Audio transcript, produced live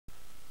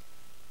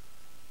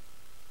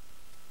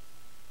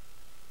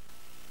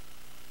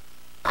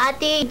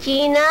Ate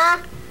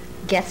Gina.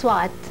 Guess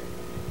what?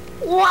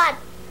 What?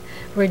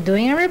 We're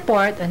doing a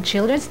report on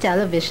children's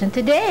television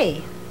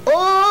today.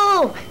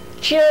 Oh,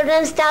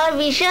 children's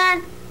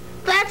television?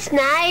 That's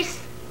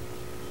nice.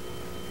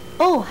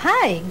 Oh,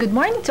 hi. Good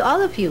morning to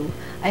all of you.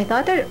 I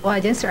thought our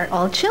audience are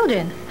all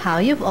children. How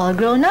you've all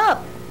grown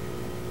up.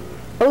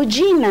 Oh,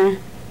 Gina,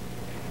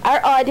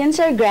 our audience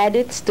are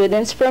graduate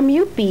students from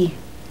UP,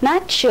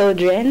 not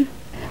children.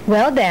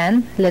 Well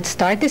then, let's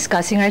start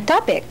discussing our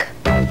topic.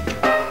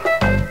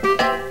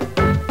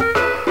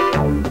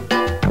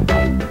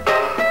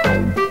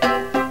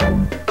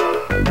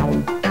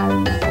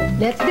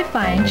 Let's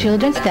define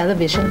children's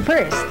television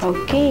first.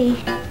 Okay.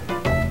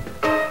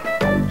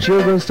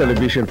 Children's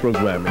television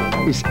programming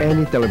is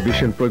any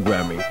television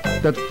programming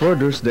that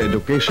furthers the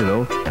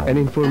educational and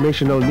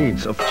informational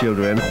needs of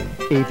children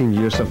 18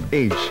 years of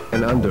age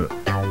and under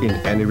in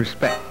any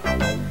respect,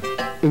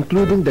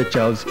 including the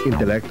child's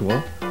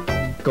intellectual,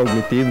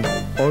 cognitive,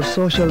 or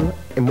social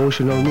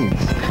emotional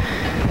needs.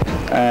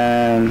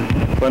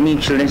 For me,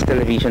 children's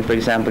television, for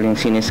example, yung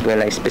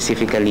Sineskwela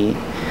specifically,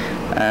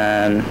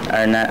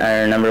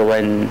 our number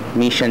one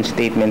mission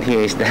statement here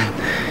is that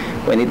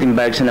when it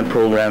embarks on a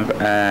program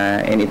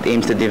and it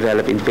aims to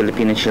develop in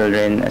Filipino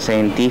children a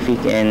scientific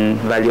and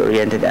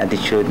value-oriented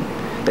attitude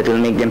that will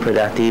make them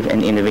productive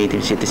and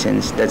innovative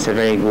citizens, that's a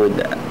very good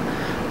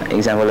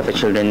example of a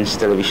children's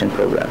television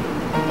program.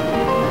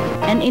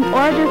 And in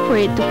order for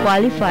it to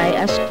qualify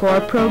as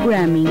core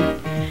programming,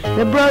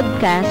 the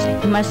broadcast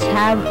must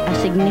have a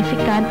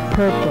significant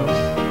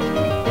purpose.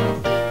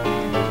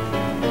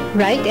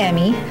 Right,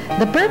 Emmy?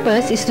 The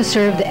purpose is to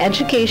serve the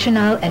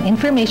educational and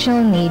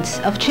informational needs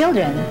of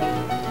children.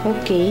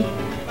 Okay.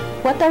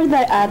 What are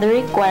the other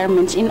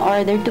requirements in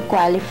order to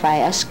qualify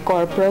as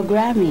core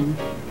programming?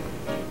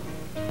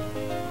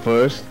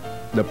 First,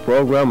 the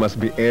program must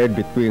be aired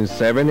between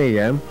 7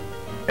 a.m.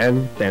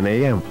 and 10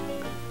 a.m.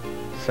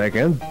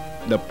 Second,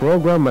 the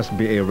program must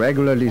be a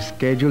regularly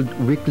scheduled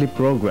weekly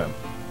program.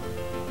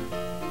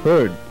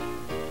 Third,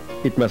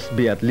 it must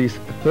be at least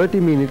 30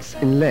 minutes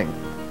in length.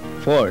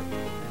 Fourth,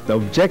 the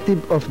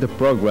objective of the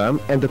program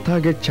and the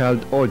target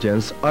child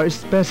audience are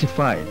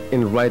specified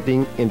in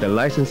writing in the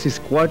licensee's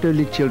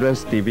quarterly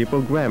children's TV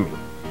programming.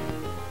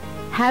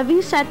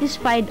 Having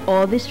satisfied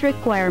all these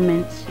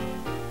requirements,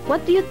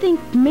 what do you think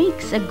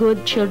makes a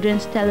good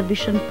children's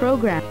television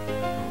program?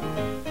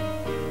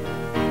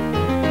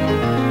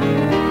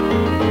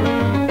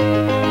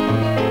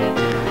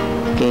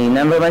 Okay,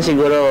 number one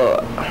siguro,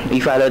 we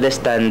follow the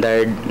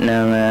standard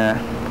ng,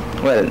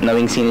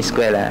 knowing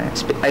Sineskwela.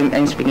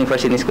 I'm speaking for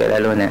Sineskwela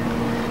alone.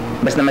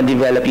 Basta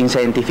ma-develop yung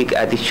scientific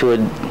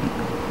attitude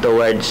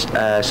towards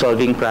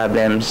solving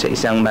problems sa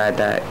isang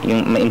bata,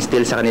 yung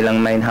ma-instill sa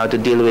kanilang mind how to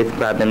deal with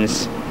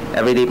problems,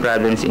 everyday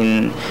problems,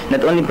 in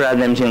not only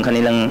problems yung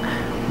kanilang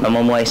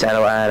mamumuhay sa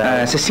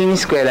araw-araw. Sa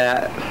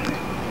Sineskwela,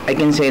 I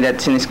can say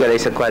that Sineskwela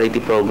is a quality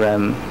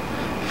program.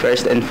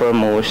 First and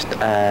foremost,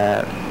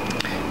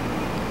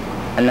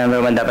 ang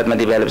number one dapat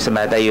ma-develop sa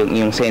bata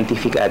yung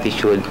scientific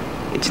attitude.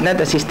 It's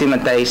not a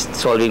systematized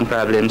solving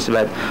problems,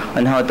 but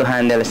on how to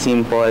handle a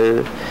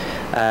simple,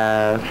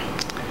 a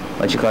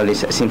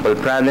simple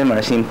problem or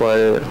a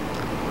simple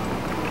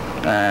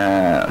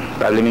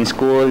problem in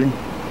school,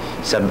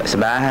 sa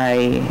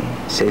bahay,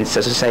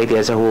 sa society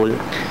as a whole.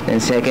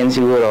 Then second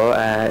siguro,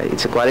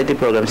 it's a quality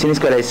program.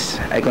 Sineskwela is,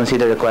 I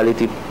consider a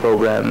quality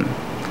program.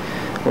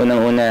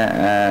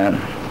 Unang-una,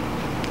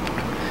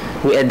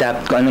 we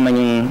adapt kung ano man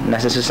yung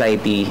nasa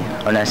society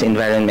or nasa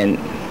environment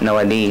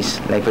nowadays.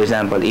 Like for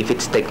example, if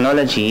it's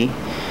technology,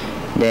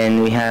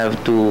 then we have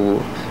to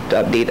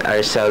update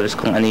ourselves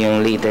kung ano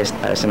yung latest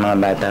para sa mga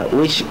bata,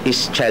 which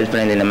is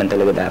child-friendly naman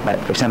talaga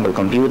dapat. For example,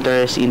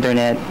 computers,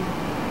 internet,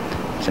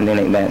 something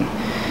like that.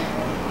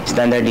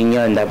 Standard din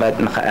yun.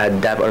 Dapat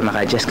maka-adapt or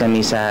maka-adjust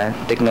kami sa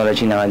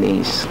technology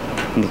nowadays.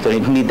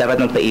 Hindi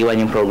dapat magpaiwan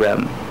yung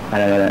program.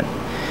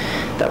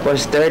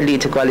 Tapos thirdly,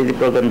 it's a quality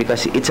program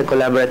because it's a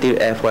collaborative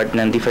effort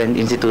ng different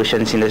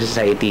institutions in the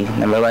society.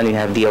 Number one, we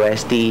have the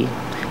OST,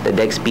 the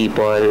DEX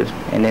people,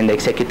 and then the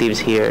executives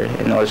here,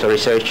 and also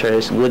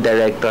researchers, good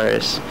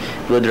directors,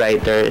 good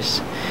writers.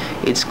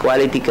 It's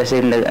quality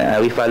kasi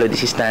we follow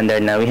this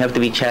standard now. We have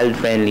to be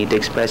child-friendly to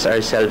express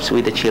ourselves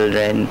with the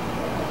children.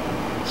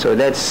 So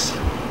that's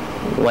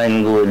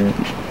one good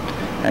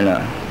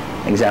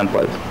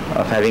example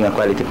of having a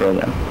quality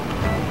program.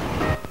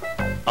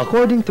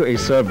 According to a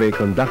survey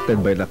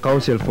conducted by the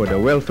Council for the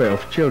Welfare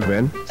of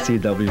Children,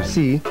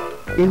 CWC,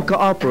 in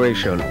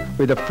cooperation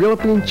with the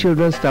Philippine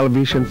Children's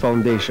Television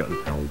Foundation,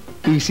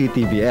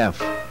 PCTVF,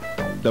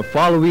 the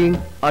following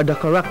are the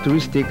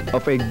characteristics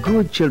of a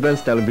good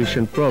children's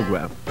television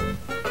program.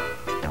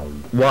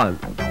 1.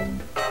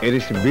 It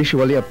is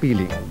visually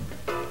appealing.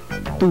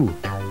 2.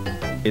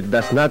 It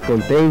does not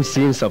contain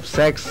scenes of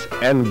sex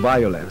and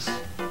violence.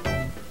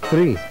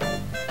 3.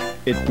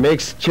 It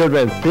makes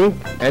children think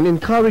and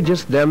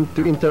encourages them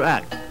to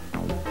interact.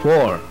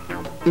 4.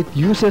 It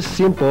uses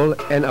simple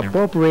and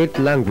appropriate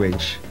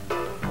language.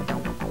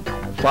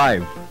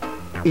 5.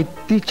 It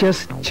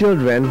teaches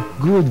children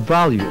good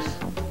values.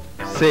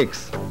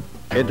 6.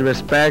 It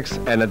respects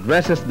and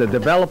addresses the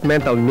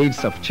developmental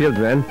needs of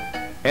children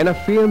and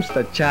affirms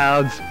the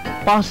child's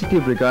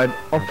positive regard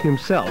of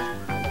himself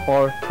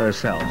or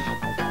herself.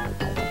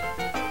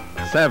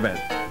 7.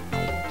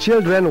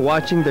 Children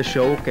watching the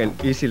show can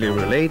easily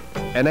relate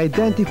and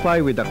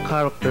identify with the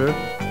character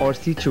or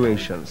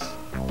situations.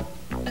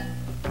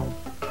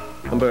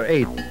 Number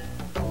 8.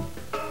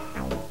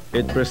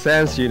 It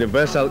presents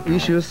universal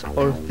issues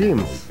or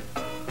themes.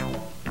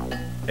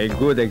 A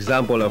good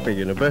example of a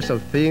universal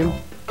theme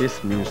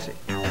is music.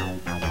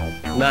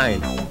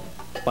 9.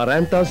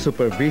 Parental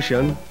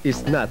supervision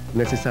is not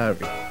necessary.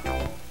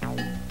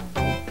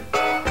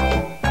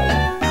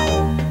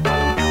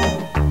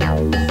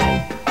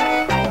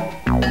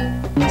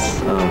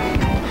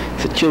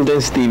 Sa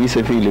children's TV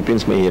sa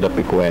Philippines, mahirap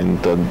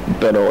ikwento.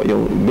 Pero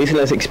yung based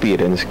lang sa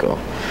experience ko,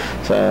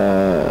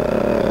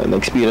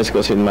 na-experience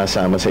ko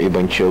masama sa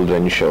ibang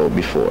children's show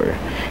before.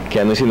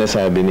 Kaya nung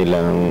sinasabi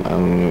nilang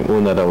ang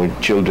una raw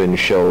children's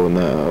show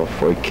na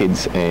for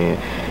kids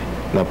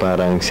na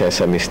parang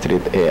Sesame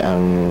Street,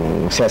 ang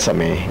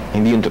Sesame,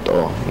 hindi yung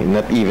totoo.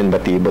 Not even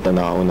Batibot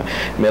na nakauna.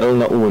 Merong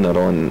nauna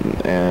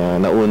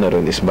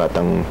ron is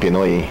Batang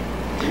Pinoy,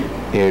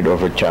 aired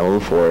over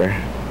Channel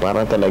 4.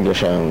 Para talaga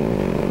siyang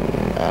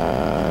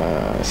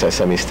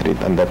Sesame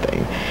Street ang dating.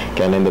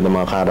 Kaya nandun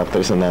ang mga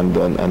characters na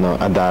nandun,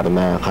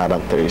 Adarna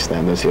characters,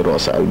 nandun si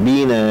Rosa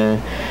Albina,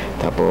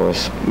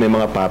 tapos may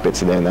mga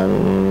puppets din. Ang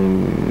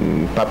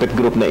puppet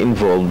group na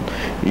involved,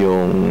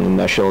 yung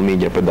National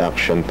Media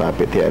Production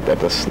Puppet Theater,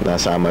 tapos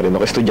nasama rin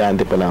ako.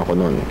 Estudyante pa lang ako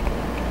noon.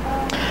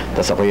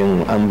 Tapos ako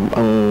yung, ang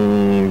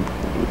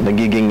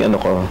nagiging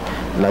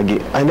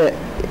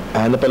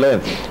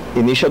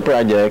initial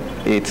project,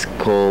 it's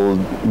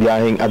called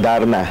Biyaheng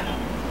Adarna.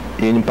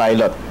 Yun yung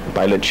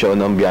pilot show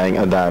ng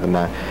Biyaheng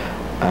Adarna.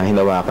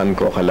 Hinawakan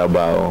ko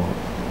kalabaw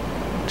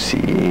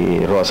si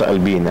Rosa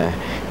Albina.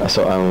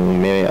 So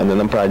may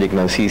ng project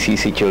ng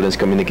CCC Children's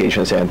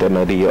Communication Center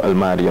na Rio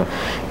Almario,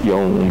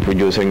 yung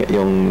producer,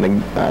 yung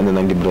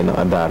ng libro ng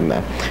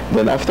Adarna.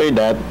 Then after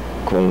that,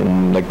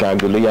 kung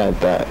nagkagulo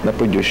yata,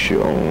 na-produce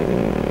yung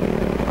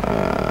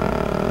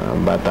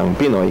Batang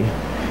Pinoy.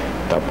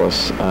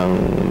 Tapos, ang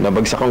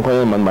nabagsakan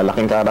ko naman,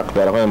 malaking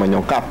karakter ko naman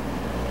yung Cap.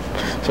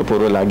 So,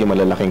 puro lagi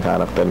malalaking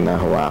karakter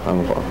na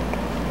hawakan ko.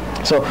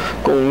 So,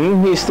 kung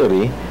yung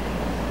history,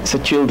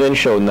 sa children's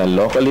show na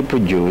locally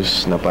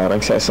produced, na parang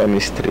Sesame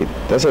Street,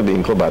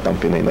 sasabihin ko, Batang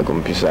Pinoy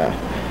nag-umpisa.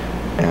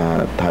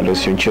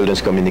 Halos yung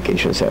Children's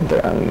Communication Center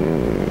ang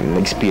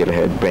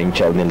nag-spearhead,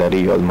 brainchild nila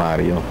Rio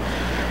Almario.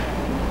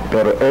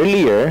 Pero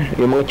earlier,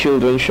 yung mga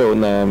children's show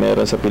na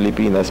meron sa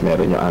Pilipinas,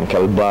 meron yung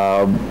Uncle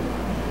Bob,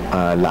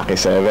 Lucky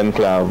 7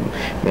 Club,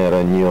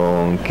 meron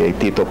yung kay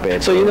Tito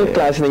Pet. So yun ang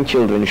klase ng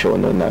children's show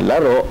na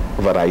laro,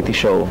 variety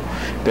show.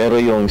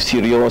 Pero yung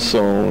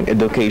seryosong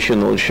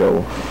educational show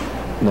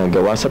na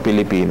gawa sa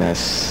Pilipinas,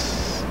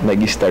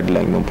 nag-start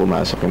lang nung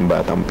pumasok yung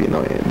Batang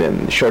Pinoy.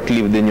 Then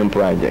short-lived din yung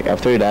project.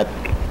 After that,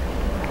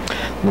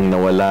 nung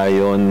nawala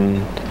yun,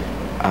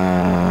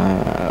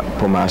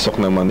 pumasok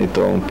naman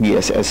itong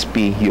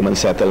PSSP, Human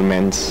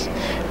Settlements,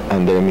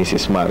 under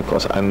Mrs.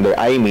 Marcos, under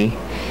Aimee,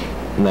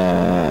 na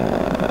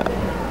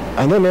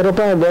meron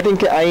pa dating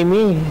kay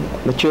Aimee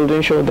na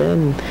children's show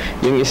din.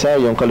 Yung isa,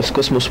 yung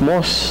Kaluskos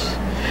Musmos,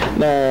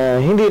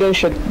 na hindi rin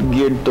siya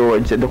geared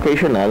towards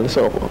educational.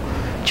 So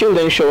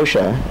children's show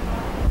siya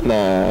na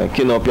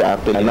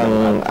kinopya actually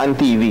ng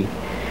ANTV.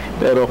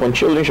 Pero kung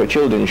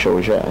children's show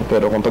siya.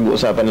 Pero kung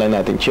pag-uusapan lang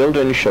natin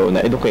children's show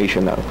na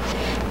educational,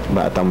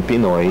 Batang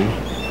Pinoy.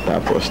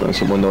 Tapos nang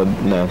sumunod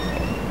na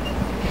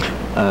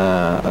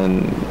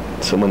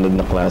sumunod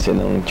na klase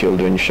ng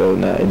children's show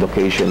na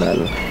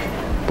educational,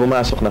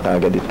 pumasok na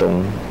kaagad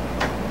itong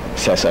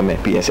Sesame,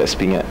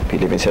 PSSP nga,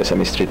 Philippine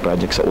Sesame Street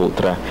Project sa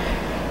Ultra.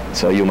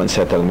 So Human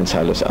Settlements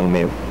halos ang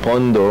may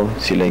pondo,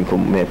 sila yung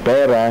may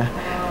pera.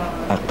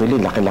 Actually,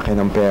 laki-laki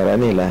ng pera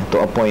nila to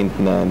a point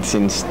na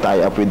since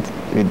tie up with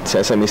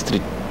Sesame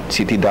Street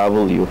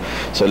CTW,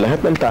 so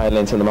lahat ng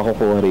talents na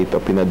makukuha rito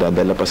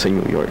pinadadala pa sa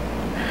New York.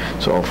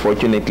 So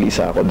fortunately,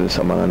 isa ako dun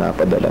sa mga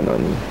napadala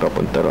nun,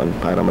 papunta ron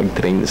para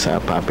mag-train sa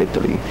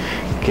puppetry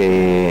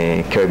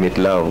kay Kermit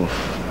Love.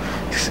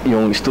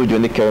 Yung studio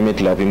ni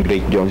Kermit Love, yung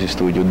Great Jones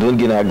Studio, doon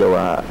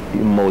ginagawa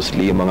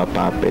mostly yung mga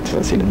puppets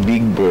na sila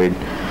Big Bird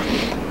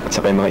at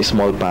saka yung mga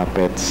small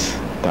puppets.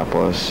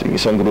 Tapos yung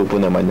isang grupo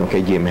naman yung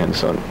kay Jim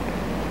Henson.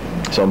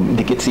 So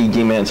dikit si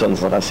Jim Henson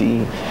saka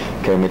si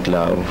Kermit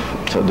Love.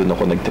 So doon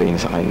ako nag-train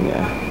sa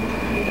kanya.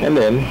 And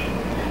then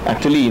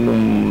actually,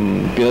 nung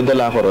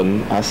pinadala ko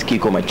ron as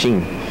Kiko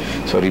Maching.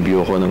 So,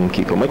 review ko ng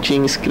Kiko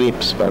Maching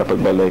scripts para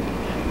pagbalik.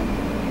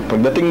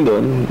 Pagdating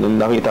doon, nung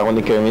nakita ko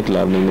ni Kermit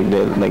Love, nung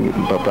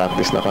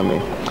nagpa-practice na kami,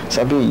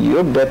 sabi,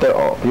 you're better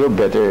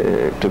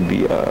to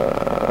be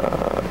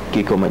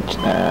Kiko Maching,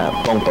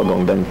 Pong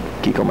Pagong than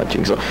Kiko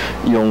Maching. So,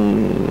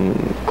 yung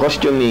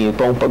costume ni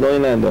Pong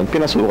Pagong na doon,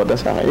 pinasukat na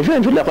sa akin.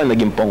 Eventually ako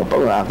naging Pong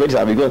Pagong. Actually,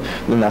 sabi ko,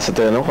 nung nasa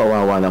treno,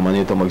 kawawa naman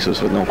ito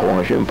magsusunod ng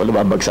costume.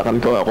 Palababagsakan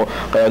ko ako.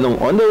 Kaya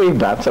nung on the way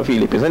back sa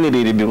Philippines,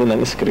 nire-review ko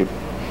ng script.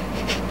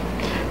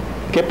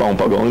 kay Pong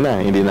Pagong na,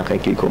 hindi na kay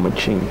Kiko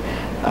Matching.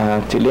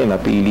 Actually,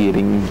 napili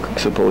rin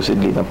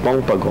supposedly na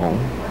Pong Pagong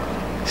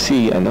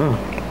si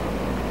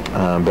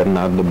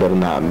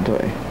Bernardo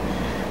eh.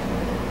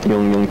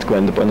 Yung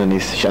kwento pa nun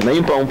is siya na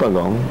yung Pong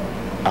Pagong,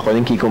 ako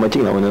yung Kiko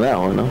Matching, nauna na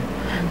ako, no?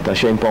 Tapos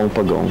siya yung Pong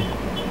Pagong.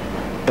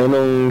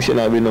 Anong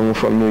sinabi nung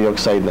from New York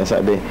side na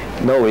sabi,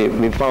 no, we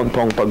found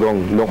Pong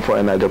Pagong, look for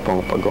another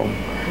Pong Pagong.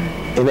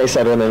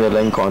 Inaisara na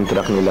nila yung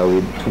contract nila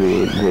with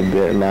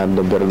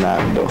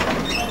Bernardo.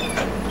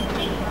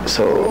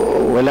 So,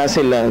 wala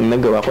silang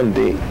nagawa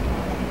kundi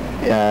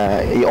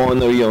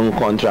i-honor yung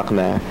contract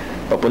na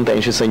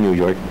papuntahin siya sa New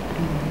York.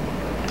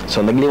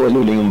 So,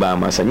 nagliwaluling yung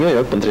Bama sa New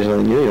York, punta siya sa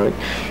New York.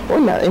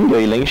 Wala,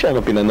 enjoy lang siya.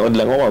 Pinanood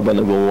lang ako habang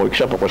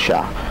nag-workshop ako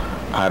siya.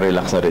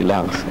 Relax na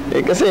relax.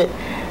 Kasi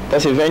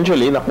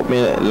eventually,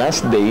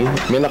 last day,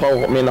 may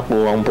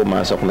nakuhang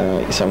pumasok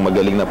na isang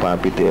magaling na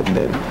puppeteer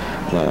din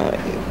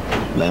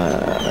na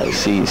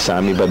si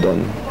Sammy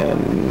Badon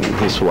and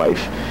his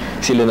wife.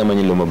 Sila naman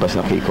yung lumabas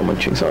na Kiko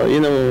Matching. So,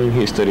 yun ang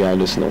history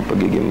halos ng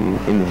pagiging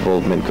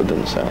involvement ko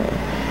dun sa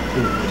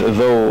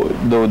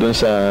though dun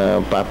sa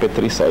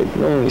puppetry side.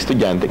 Nung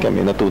estudyante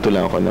kami, natuto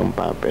lang ako ng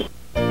puppet.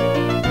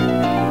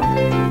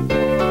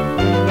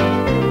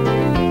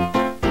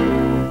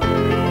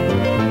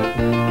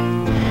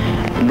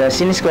 The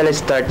Sineskwela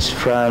starts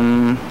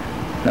from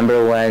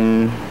number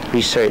 1,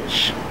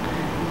 research.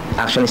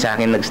 Actually, sa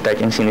akin nag-start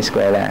yung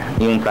Sineskwela,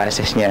 yung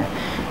process niya.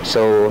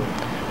 So,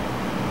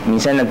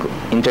 minsan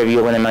nag-interview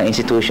ko ng mga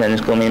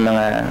institutions kung may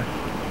mga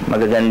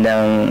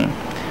magagandang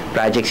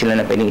projects sila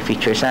na pwedeng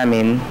i-feature sa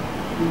amin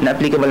na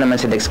applicable naman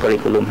sa DEX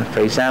curriculum.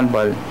 For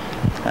example,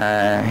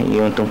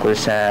 yung tungkol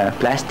sa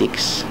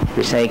plastics,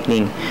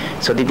 recycling.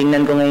 So,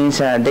 titingnan ko ngayon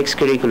sa DEX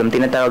curriculum,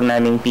 tinatawag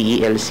naming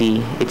PELC.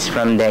 It's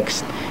from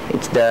DEX.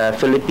 It's the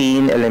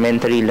Philippine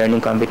Elementary Learning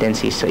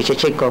Competencies. So,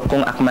 i-check ko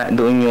kung akma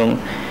doon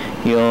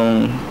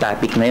yung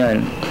topic na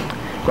yon.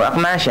 Kung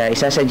akma siya,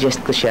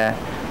 isasuggest ko siya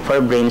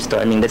for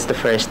brainstorming. That's the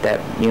first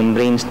step, yung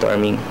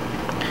brainstorming.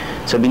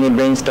 So,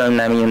 bini-brainstorm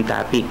namin yung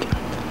topic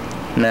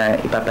na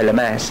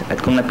ipapalabas.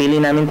 At kung napili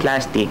namin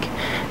plastic,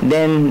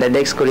 then the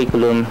DEX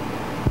curriculum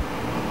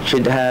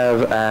should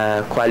have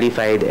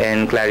qualified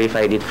and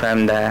clarified it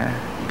from the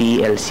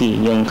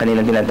PLC, yung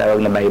kanilang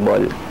tinatawag na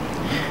Bible.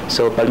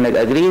 So, pag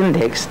nag-agree yung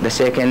DEX, the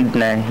second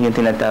na yung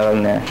tinatawag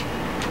na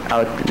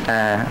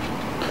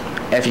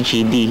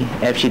FGD.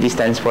 FGD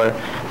stands for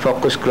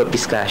Focus Group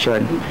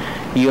Discussion.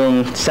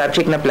 Yung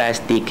subject na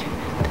plastic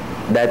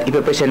that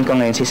ipapresent ko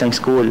ngayon sa isang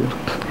school.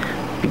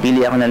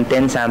 Pipili ako ng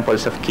 10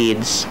 samples of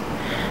kids.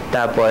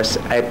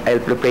 Tapos, I'll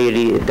prepare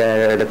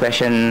the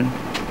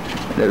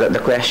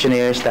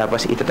questionnaires.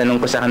 Tapos, itatanong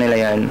ko sa kanila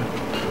yan.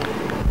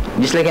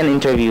 Just like an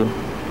interview.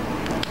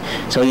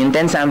 So, yung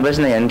 10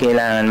 samples na yan,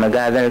 kailangan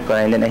mag-gather ko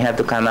and then I have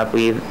to come up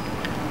with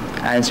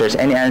answers.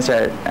 Any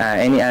answer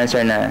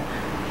na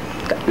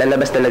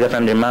lalabas talaga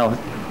from their mouth.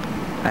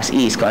 As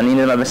is. Kung ano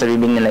yung lumabas sa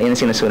bibig nila, yun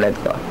ang sinusulat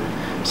ko.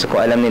 So,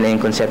 kung alam nila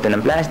yung konsepto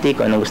ng plastic,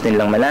 kung anong gusto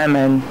nilang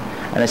malaman,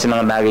 ano sa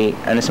mga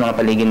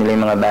paligid nila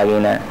yung mga bagay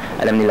na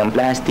alam nilang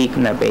plastic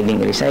na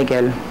pwedeng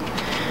i-recycle.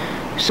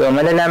 So,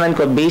 malalaman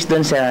ko based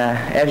dun sa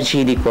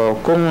FGD ko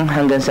kung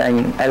hanggang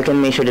saan I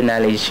can measure the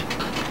knowledge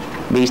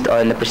based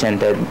on the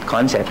presented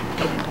concept.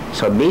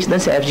 So, based dun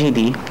sa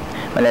FGD,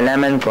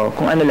 malalaman ko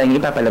kung ano lang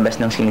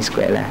ipapalabas ng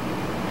Sineskwela.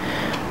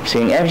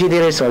 So, yung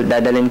FGD result,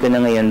 dadalhin ko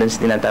na ngayon dun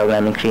sa tinatawag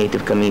namin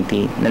Creative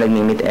Committee na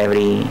nag-meet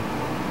every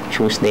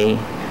Tuesday.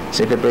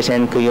 So,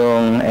 ipipresent ko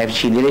yung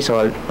FGD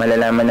result,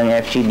 malalaman ng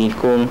FGD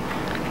kung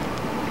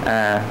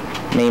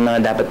may mga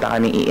dapat pa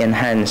kami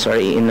i-enhance or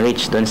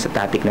i-enrich dun sa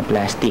topic na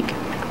plastic.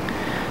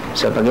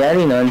 So,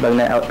 pagyari nun, pag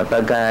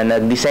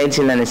nag-decide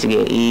sila na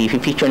sige,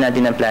 i-feature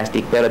natin ng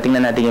plastic, pero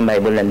tingnan natin yung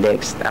Bible ng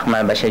DEX.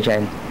 Akma ba siya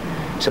dyan?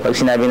 So, pag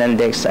sinabi ng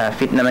DEX,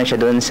 fit naman siya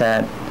doon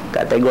sa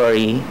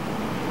category,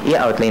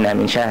 i-outline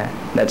namin siya.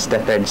 That's the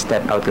third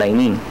step,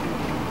 outlining.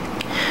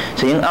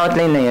 So, yung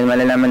outline na yun,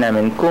 malalaman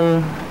namin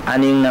kung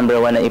ano yung number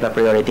 1 na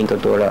ipa-priority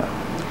tuturo.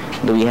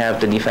 Do we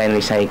have to define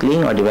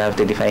recycling or do we have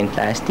to define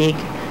plastic?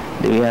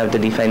 Do we have to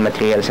define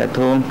materials at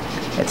home?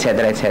 Etc.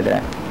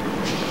 etc.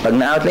 Pag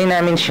na-outline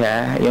namin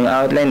siya, yung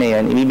outline na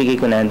yun, ibibigay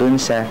ko na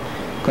dun sa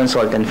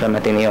consultant from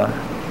Ateneo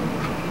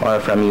or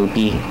from UP.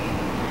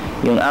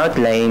 Yung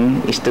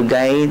outline is to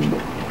guide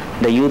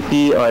the UP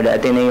or the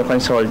Ateneo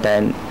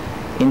consultant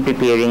in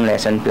preparing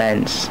lesson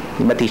plans.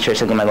 Diba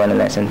teachers ang gumagawa ng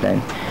lesson plan?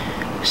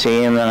 So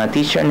yung mga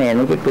teacher na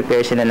yan,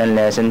 mag-prepare sila ng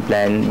lesson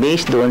plan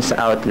based doon sa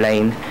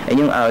outline,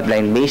 and yung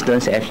outline based doon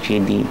sa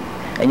FGD,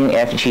 and yung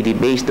FGD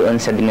based doon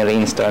sa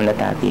brainstorm na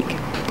topic.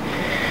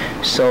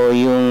 So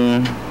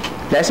yung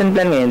lesson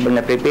plan ngayon, pag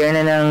na-prepare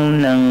na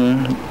ng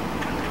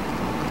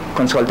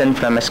consultant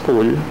from a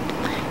school,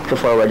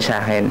 i-forward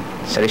sa akin,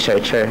 sa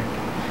researcher.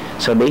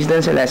 So, based doon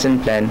sa lesson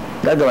plan,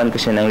 gagawan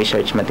ko siya ng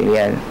research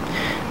material.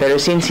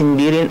 Pero since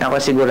hindi rin ako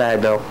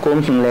sigurado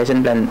kung yung lesson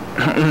plan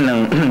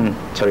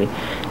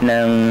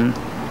ng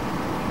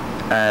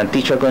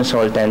teacher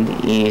consultant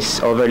is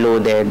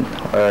overloaded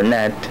or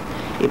not,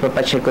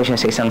 ipapacheck ko siya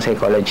sa isang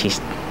psychologist.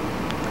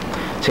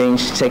 So yung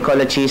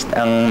psychologist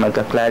ang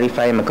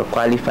magka-clarify,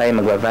 magka-qualify,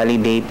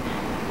 magva-validate,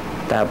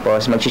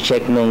 tapos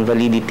mag-check nung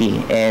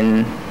validity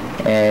and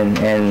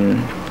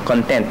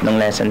content ng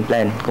lesson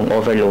plan kung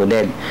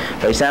overloaded.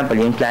 For example,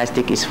 yung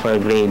plastic is for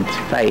grade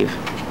 5.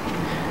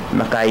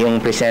 Baka yung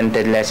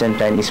presented lesson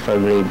plan is for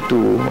grade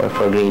 2 or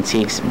for grade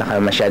 6. Baka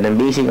masyadong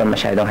basic o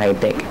masyadong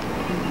high-tech.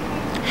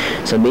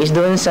 So based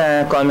doon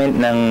sa comment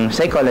ng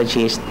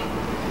psychologist,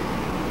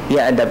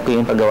 i-adapt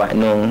ko yung paggawa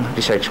ng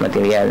research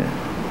material.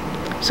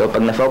 So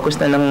pag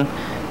na-focus na ng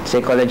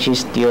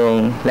psychologist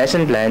yung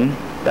lesson plan,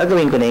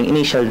 gagawin ko na yung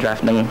initial draft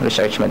ng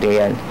research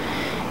material.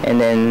 And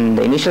then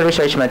the initial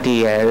research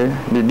material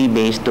will be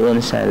based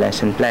doon sa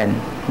lesson plan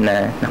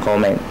na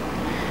comment.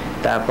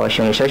 Tapos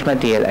yung research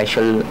material I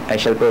shall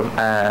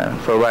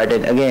forward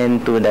it again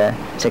to the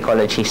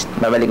psychologist.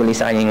 Babalik ulit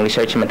sa kanya yung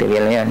research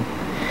material na yan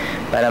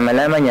para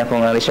malaman niya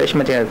kung ang research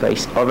material ko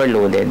is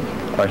overloaded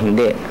or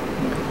hindi.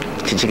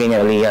 Chichikin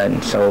niya ulit yan.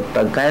 So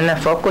pagka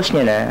na-focus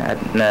niya na at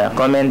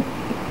na-comment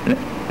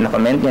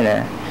niya na,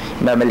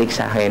 babalik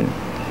sa akin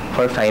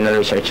for final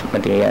research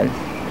material.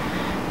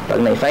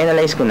 Pag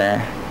na-finalize ko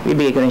na,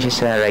 bibigay ko na siya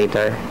sa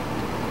writer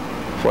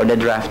for the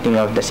drafting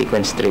of the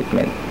sequence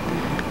treatment.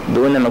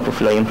 Doon na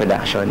magpo-flow yung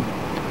production.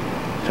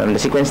 From the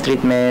sequence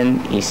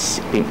treatment is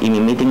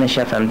imi-meeting na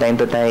siya from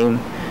time to time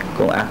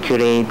kung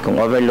accurate,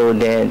 kung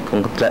overloaded,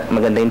 kung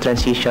maganda yung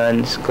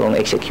transitions, kung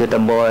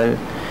executable,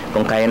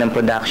 kung kaya ng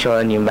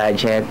production, yung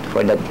budget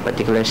for that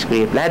particular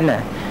script, lahat na.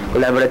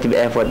 Collaborative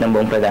effort ng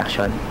buong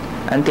production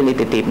until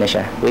iti-tape na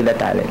siya with the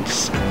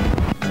talents.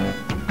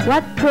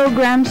 What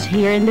programs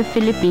here in the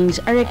Philippines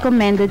are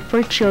recommended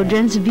for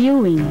children's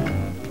viewing?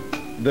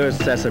 There's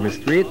Sesame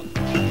Street,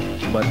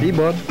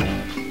 Batibot,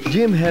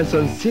 Jim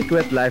Henson's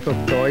Secret Life of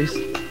Toys,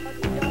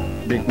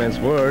 Big Man's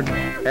World,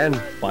 and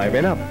 5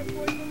 and Up.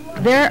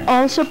 There are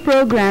also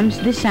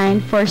programs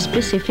designed for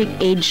specific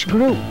age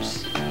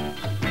groups.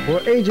 For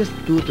ages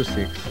 2 to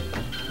 6,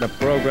 the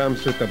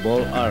programs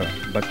suitable are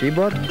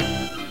Batibot,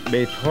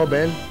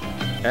 Beethoven,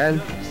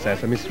 and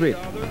Sesame Street.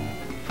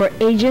 For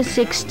ages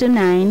 6 to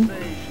 9,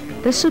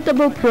 the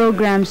suitable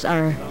programs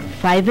are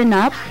 5 and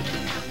Up,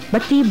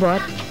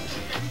 Batibot,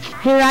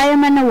 Hiraya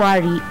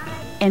Manawari,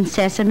 and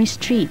Sesame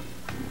Street.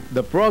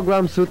 The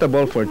programs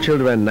suitable for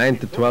children 9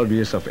 to 12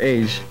 years of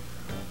age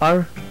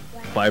are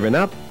 5 and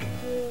Up,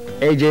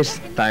 Ages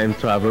Time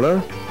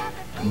Traveler,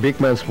 Big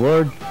Man's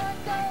World,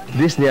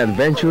 Disney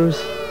Adventures,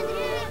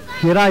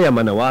 Hiraya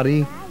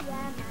Manawari,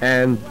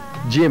 and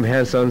Jim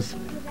Henson's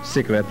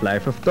Secret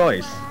Life of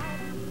Toys.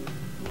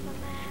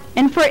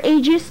 And for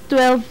ages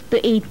 12 to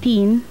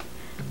 18,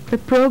 the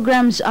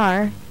programs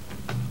are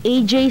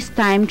AJ's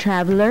Time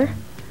Traveler,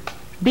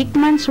 Big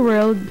Man's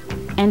World,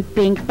 and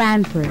Pink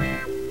Panther.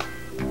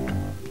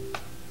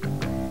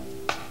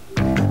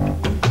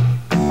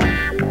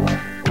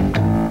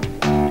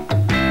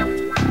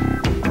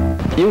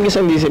 Yung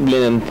isang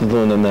disiplina na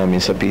tutunan namin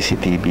sa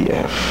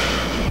PCTBF,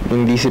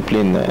 yung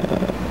disiplina na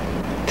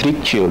treat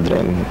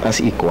children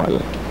as equal,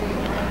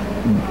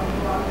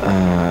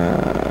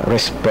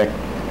 respect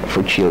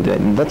for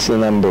children, that's the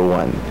number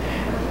one.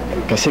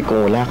 Kasi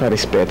kung wala ka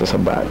respeto sa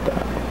bata,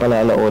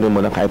 palalaurin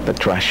mo na kahit na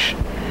trash.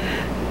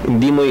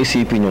 Hindi mo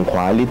isipin yung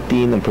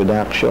quality ng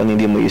production,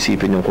 hindi mo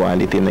isipin yung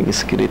quality ng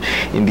script,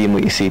 hindi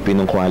mo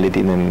isipin yung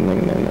quality ng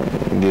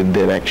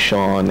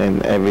direction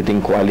and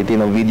everything, quality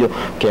ng video.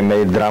 Kaya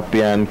may drop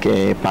yan,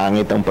 kaya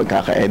pangit ang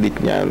pagkaka-edit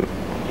niyan.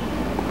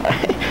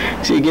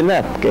 Sige na,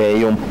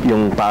 kaya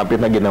yung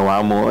puppet na ginawa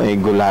mo ay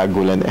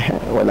gula-gula na,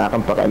 wala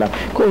kang pakialam.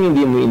 Kung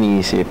hindi mo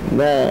iniisip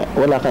na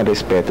wala kang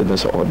respeto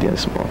dun sa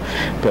audience mo.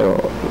 Pero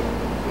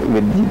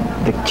with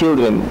the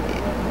children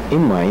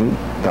in mind,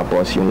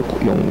 tapos yung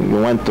you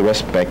want to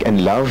respect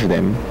and love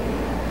them,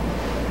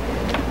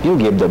 you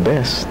give the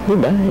best, di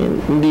ba?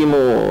 Hindi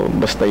mo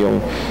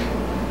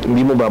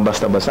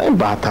basta-basta,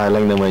 bata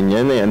lang naman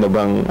yan, ano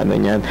bang,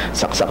 yan,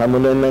 saksakan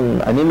mo na ng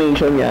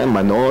animation yan,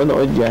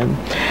 manonood yan,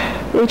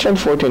 which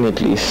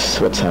unfortunately is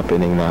what's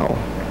happening now.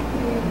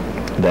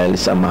 Dahil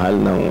sa mahal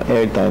ng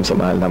airtime, sa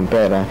mahal ng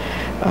pera,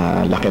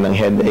 laki ng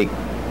headache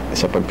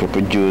sa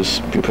pag-produce,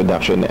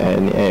 pre-production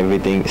and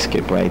everything,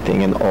 script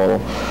writing and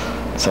all,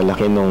 sa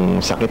laki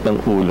nung sakit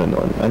ng ulo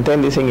noon. Ang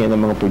tendency ngayon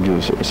ng mga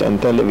producers and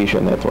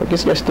television network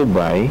is just to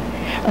buy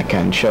a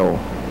canned show.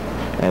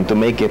 And to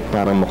make it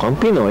parang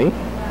mukhang Pinoy,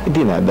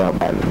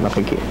 dinadaban,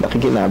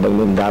 nakikinabang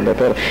ng daba,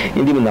 pero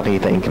hindi mo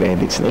nakita yung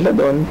credits nila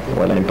doon,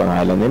 wala yung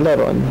pangalan nila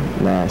ron,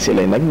 na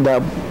sila yung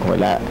nag-dub,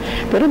 wala.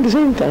 Pero at the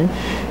same time,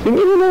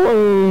 yung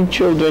ang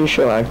children's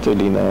show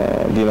actually na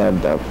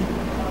dinadub,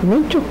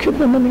 medyo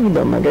cute naman yung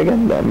iba,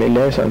 magaganda, may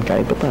lesson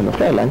kahit pa paano.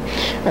 Kaya lang,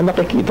 ang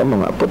nakikita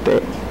mga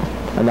puti,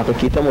 ang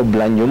nakikita mo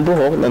blonde yung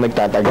buhok na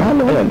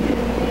nagtatagalo. Ayan,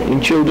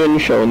 yung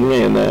children's show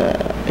ngayon na,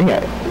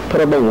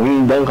 para bang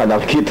windang ka,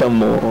 nakikita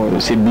mo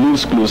si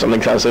Blue's Clues ang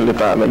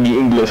nagsasalita,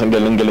 nag-i-English, ang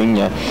galing-galing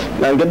niya,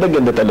 na ang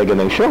ganda-ganda talaga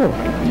ng show.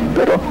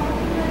 Pero,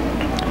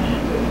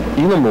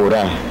 yun ang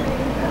mura.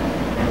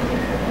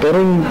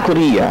 Pero yung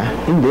Korea,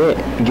 hindi.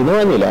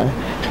 Ginawa nila,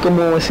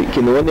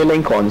 kinuha nila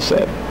yung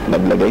concept,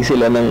 naglagay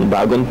sila ng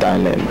bagong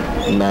talent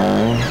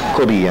na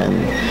Korean.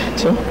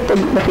 So, pag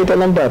nakita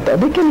ng bata,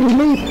 they can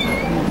relate.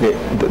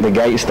 The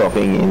guy is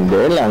talking in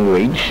their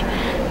language,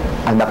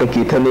 ang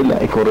nakikita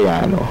nila ay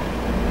Koreano.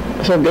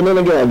 So, ganun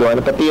ang ginagawa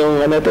na pati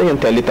yung, yung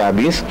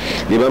Teletubbies,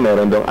 di ba,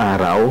 meron dong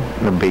araw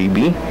na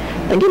baby.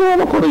 Ang ginawa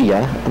ng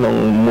Korea,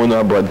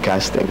 muna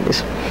broadcasting is,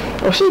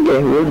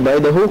 sige, we'll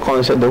buy the whole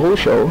concept, the whole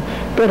show,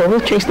 pero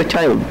we'll change the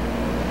child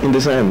in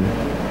the sun.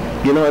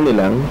 Ginawa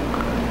nilang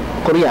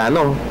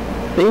Koreano.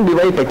 Yung di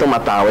ba, pag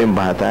tumatawa yung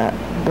bata.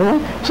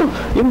 So,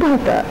 yung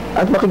bata,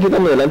 at makikita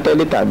mo nila ang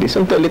Teletubbies,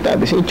 yung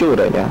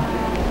tsura niya,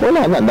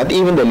 wala na, not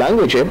even the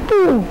language, la.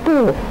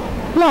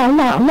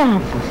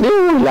 Di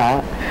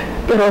wala.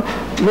 Pero,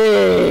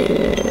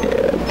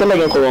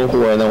 talagang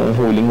kuwang-kuwa ng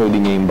huling-huli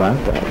niya yung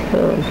bata.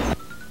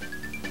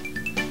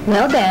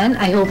 Well then,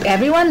 I hope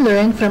everyone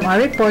learned from our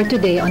report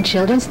today on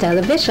children's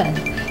television.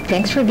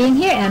 Thanks for being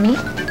here, Emmy.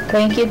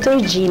 Thank you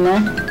too,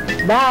 Gina.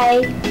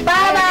 Bye!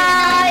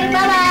 Bye-bye!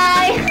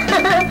 Bye-bye!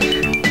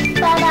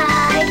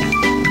 Bye-bye!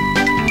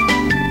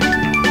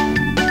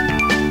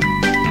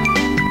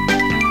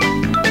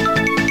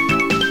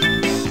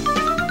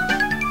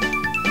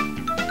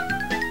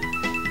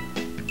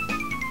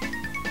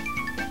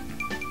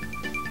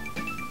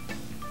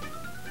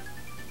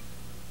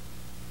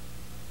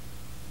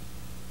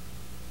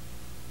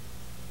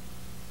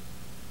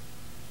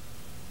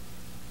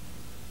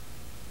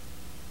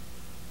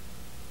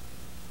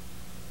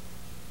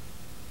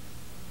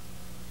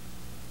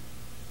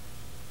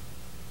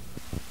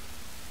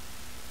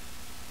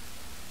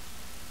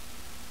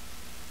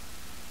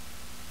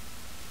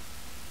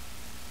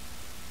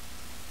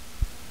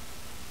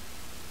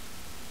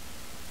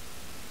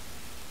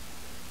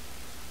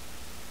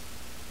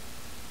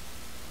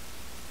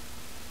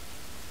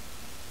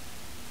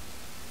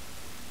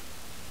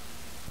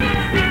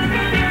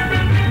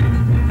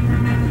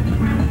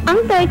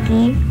 Ang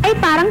Turkey ay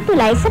parang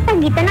tulay sa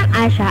pagitan ng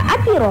Asya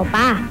at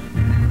Europa.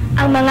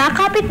 Ang mga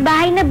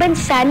kapitbahay na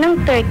bansa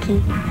ng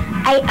Turkey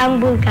ay ang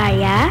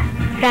Bulgaria,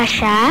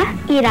 Russia,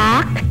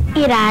 Iraq,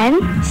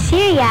 Iran,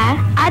 Syria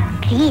at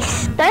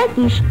Greece.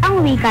 Turkish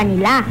ang wika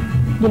nila.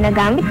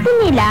 Ginagamit din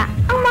nila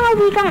ang mga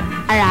wikang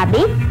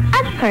Arabic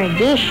at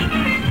Kurdish.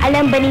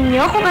 Alam ba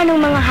ninyo kung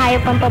anong mga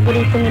hayop ang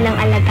paborito nilang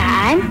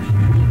alagaan?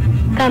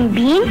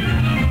 Kambing,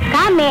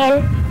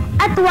 camel,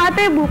 at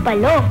water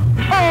buffalo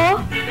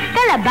o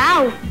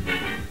kalabaw.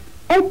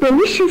 A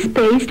delicious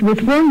paste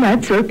with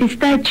walnuts or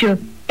pistachio.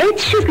 Add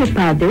sugar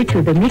powder to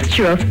the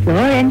mixture of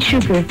flour and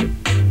sugar.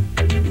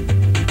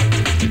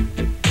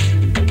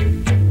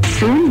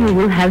 Soon you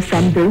will have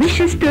some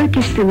delicious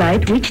Turkish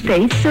delight which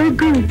tastes so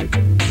good.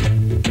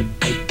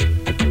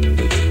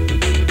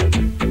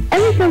 A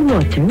little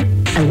water,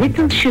 a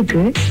little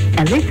sugar,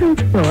 a little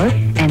flour,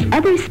 and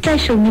other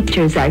special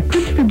mixtures are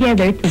cooked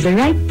together to the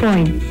right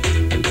point.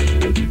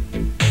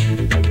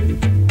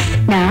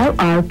 Now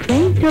our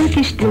plain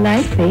Turkish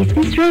delight paste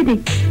is ready.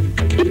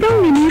 It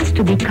only needs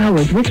to be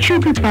covered with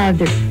sugar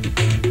powder.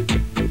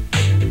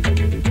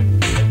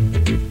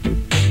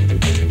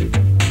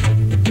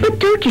 But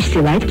Turkish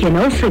delight can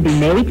also be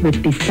made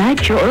with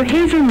pistachio or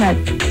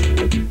hazelnuts.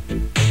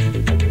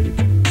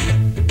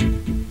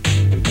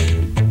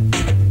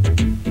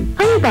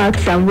 How about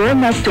some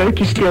walnut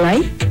Turkish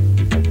delight?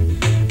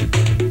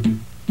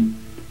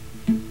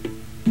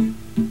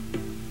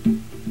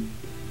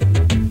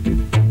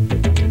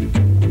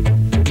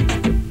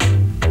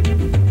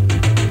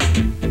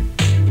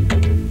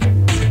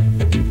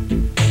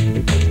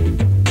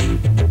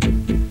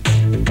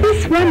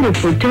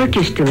 Wonderful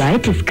Turkish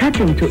delight is cut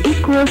into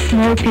equal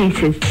small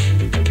pieces.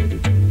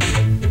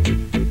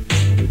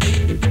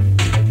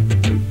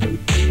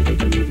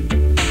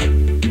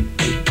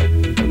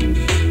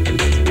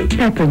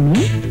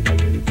 Peppermint,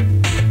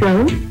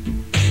 rose,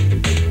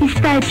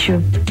 pistachio.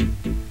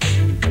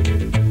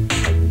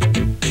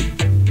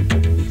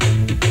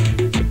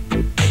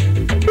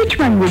 Which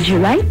one would you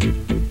like?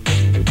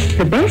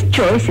 The best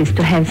choice is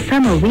to have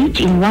some of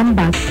each in one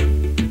box.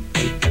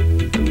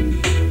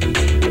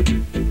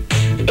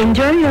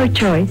 Enjoy your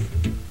choice.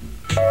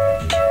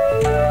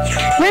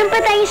 Meron pa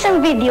tayong isang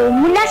video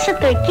mula sa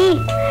Turkey.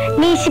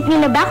 Naisip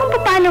niyo na ba kung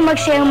paano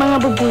magsayang mga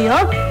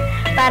bubuyog?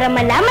 Para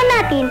malaman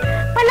natin,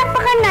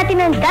 palakpakan natin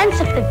ang Dance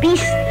of the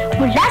Beast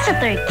mula sa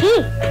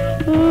Turkey.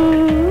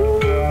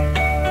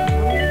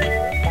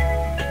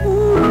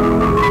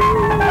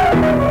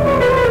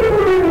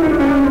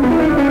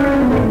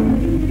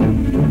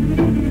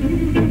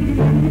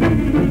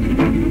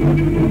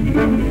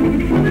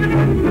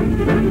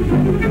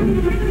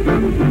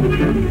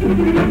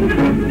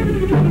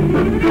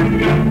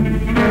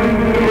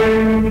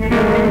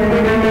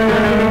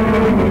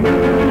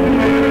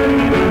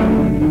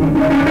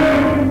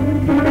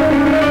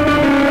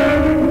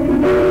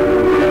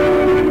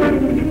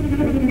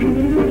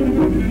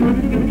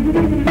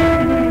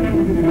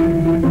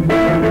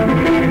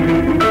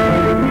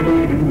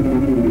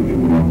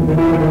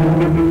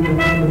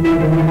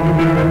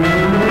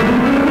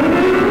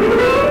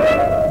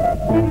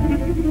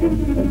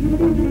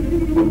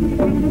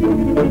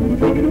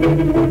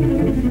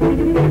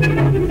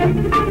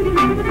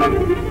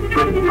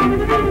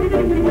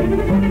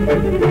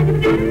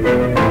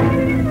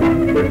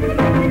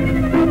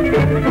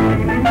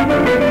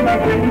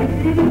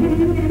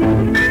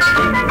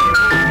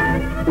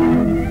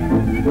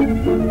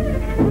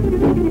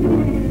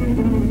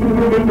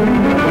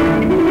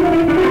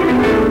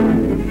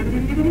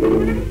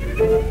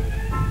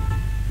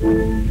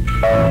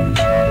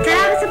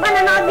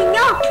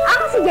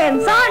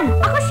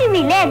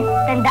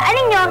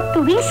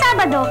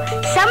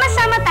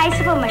 sama-sama tayo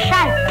sa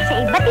pamasyal sa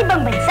iba't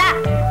ibang bansa.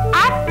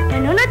 At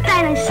nanonood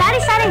tayo ng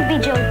sari-saring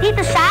video dito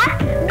sa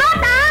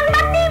Batang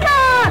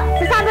Batibot!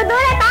 Sa Sabado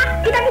ulit ha!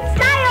 Kita-kits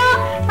tayo!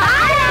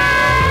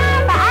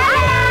 Paalam!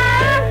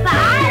 Paalam!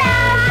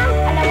 Paalam!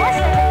 Alam mo,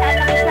 sa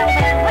tatakis ng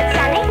batibot,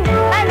 sana hindi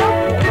paano.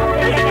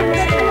 Nagkagat mo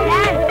sa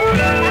talan.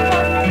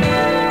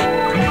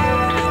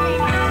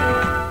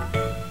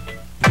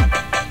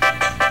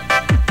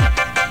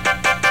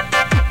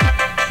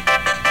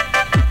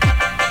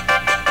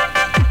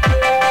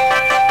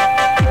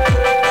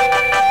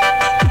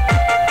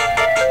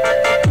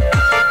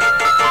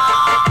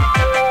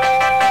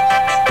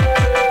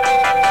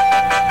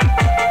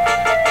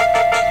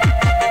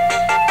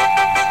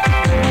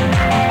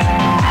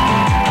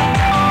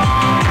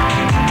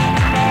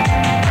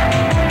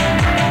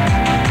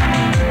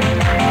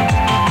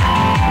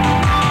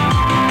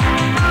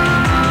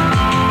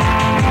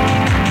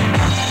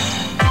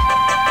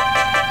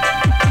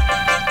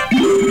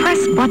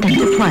 Press button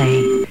to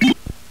play.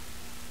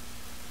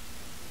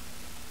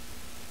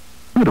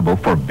 Suitable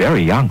for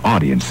very young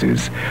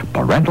audiences.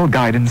 Parental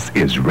guidance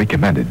is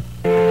recommended.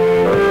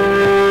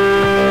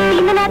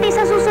 Tingnan natin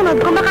sa susunod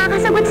kung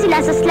makakasagot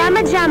sila sa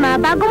Slam at Jama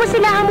bago mo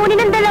sila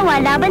hamunin ng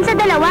dalawa laban sa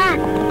dalawa.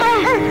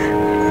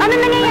 Ano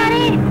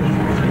nangyayari?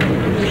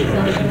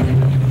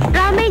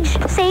 Ramage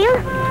sale?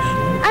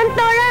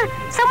 Antora,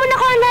 saan mo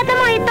nakuha lahat ng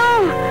mga ito?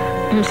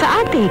 Sa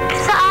atik.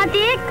 Sa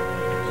atik?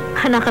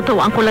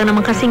 Nakatawaan ko lang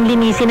naman kasing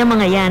linisin ng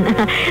mga yan.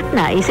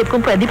 Naisip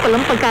kong pwede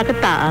palang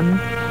pagkakataan.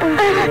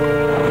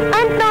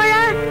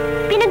 Antora,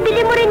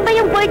 pinagbili mo rin ba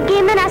yung board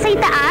game na nasa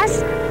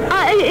itaas?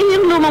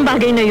 Yung lumang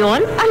bagay na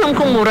yon, alam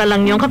kong mura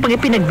lang yon kapag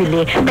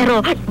ipinagbili. Pero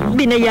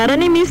binayaran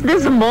ni Miss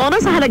Desmona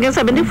sa halagang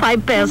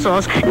 75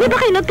 pesos. Di ba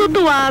kayo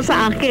natutuwa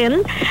sa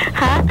akin?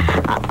 Ha?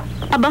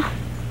 Aba?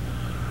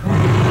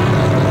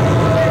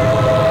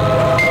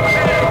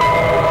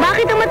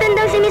 Bakit ang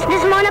matandang si Miss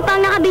Desmona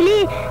pang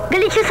nakabili?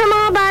 Galit siya sa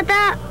mga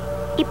bata.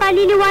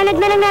 Ipaliliwanag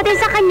na lang natin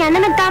sa kanya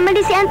na nagkamali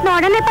si Aunt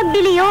Nora na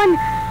pagbili yon.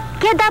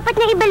 Kaya dapat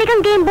niya ibalik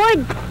ang game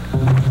board.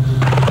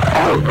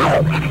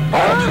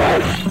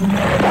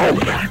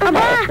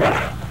 Aba,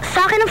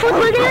 sa akin ang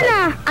football ngayon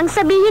ah. Ang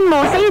sabihin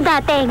mo, sa'yo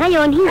dati,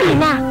 ngayon hindi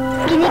na.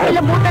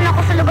 Kinikilabutan ako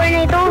sa lugar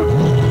na ito.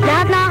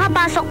 Lahat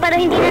nakakapasok pero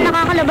hindi na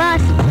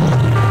nakakalabas.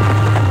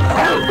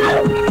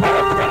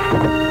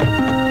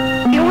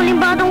 Yung huling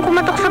batong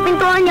kumatok sa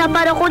pintuan niya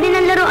para kunin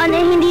ang laruan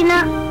ay hindi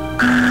na...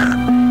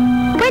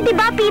 Pwede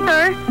ba,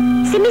 Peter?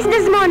 Si Miss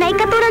Desmona ay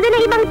katulad din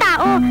ng ibang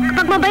tao.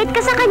 Kapag mabait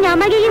ka sa kanya,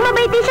 magiging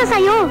mabait din siya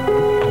sa'yo.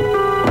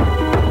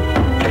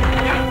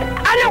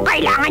 Anong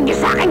kailangan niyo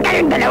sa akin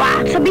kayong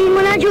dalawa? Sabihin mo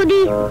na,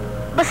 Judy.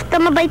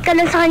 Basta mabait ka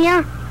lang sa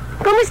kanya.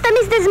 Kumusta,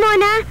 Miss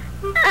Desmona?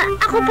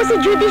 Ako po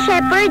si Judy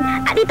Shepherd.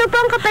 At ito po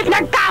ang kapatid...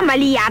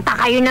 Nagkamali yata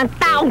kayo ng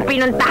taong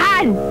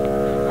pinuntahan.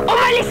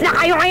 Umalis na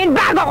kayo ngayon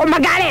bago ako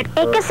magalit!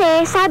 Eh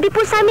kasi, sabi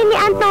po sa amin ni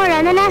Aunt Nora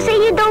na nasa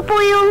inyo daw po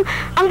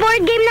ang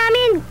board game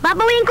namin.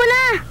 Babawin ko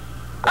na!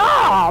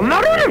 Oh,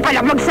 marunong pala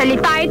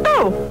magsalita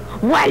ito.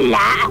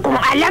 Wala akong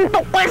alam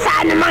tungkol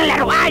sa anumang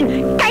laruan.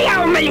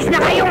 Kaya umalis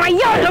na kayo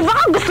ngayon. O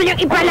baka gusto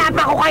niyong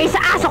ipalapa ko kayo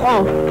sa aso ko.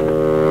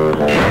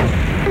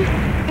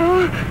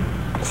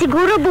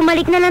 Siguro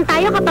bumalik na lang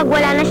tayo kapag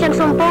wala na siyang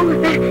sumpong.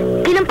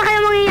 Kailan pa kaya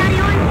mangyayari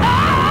yun?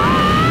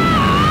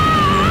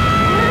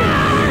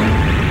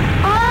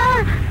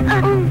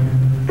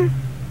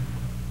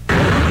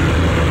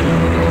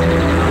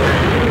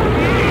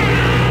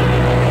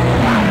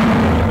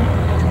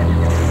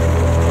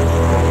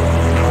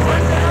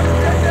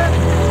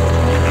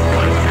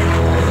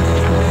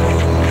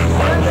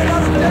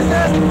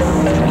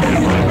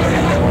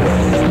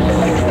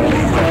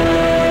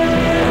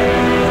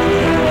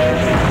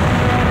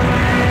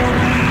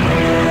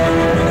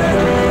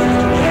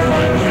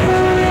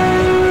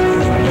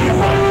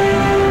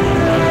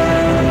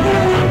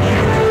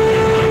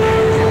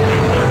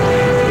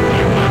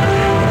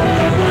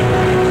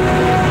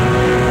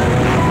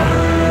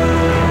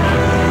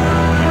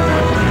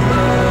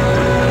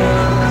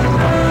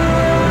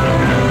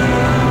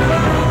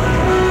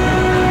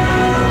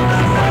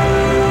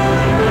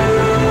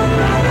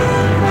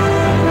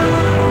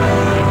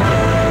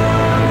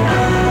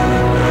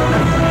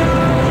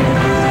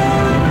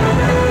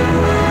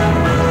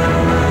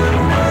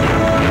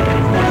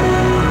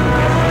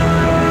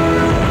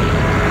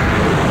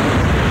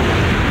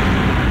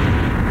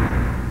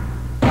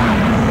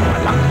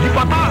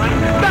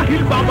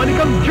 dahil babalik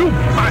ang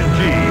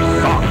Jumanji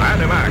sa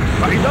Animax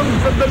sa ilang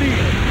sandali.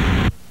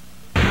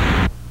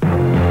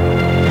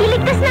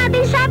 Iligtas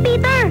natin siya,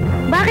 Peter!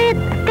 Bakit?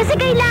 Kasi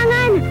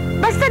kailangan.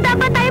 Basta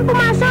dapat tayong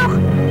pumasok.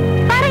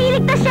 Para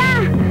iligtas siya.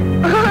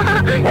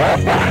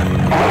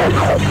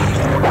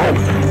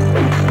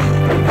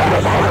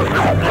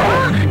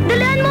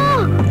 Dalaan mo!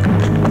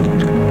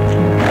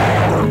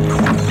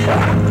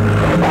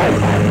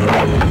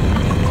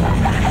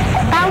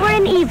 Power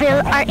and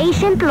evil are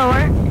ancient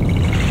lore.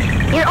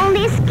 Your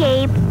only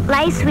escape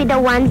lies with the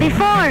one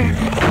before.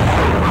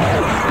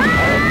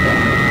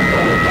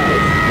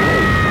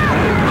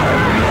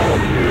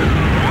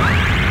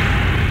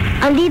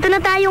 Andito na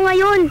tayo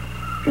ngayon.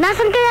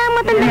 Nasaan kaya ang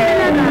matanda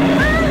talaga?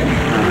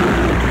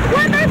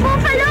 Water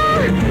buffalo!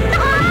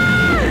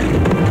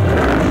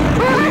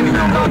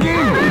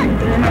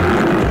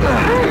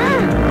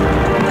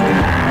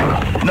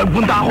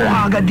 Nagpunta ako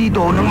kaagad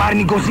dito nang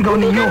marinig ko sigaw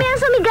ninyo. Hindi kami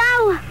ang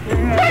sumigaw.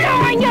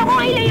 Tulungan niyo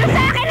akong ilayo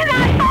sa akin na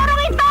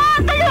nakatorong ito!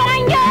 Tulungan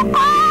niyo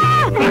ako!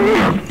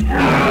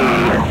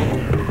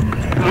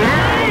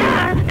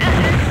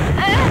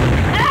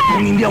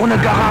 Kung hindi ako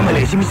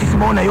nagkakamali, si Mrs.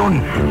 Mona yun.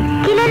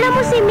 Kilala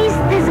mo si Miss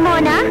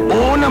Desmona?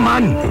 Oo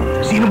naman.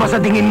 Sino ba sa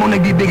tingin mo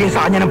nagbibigay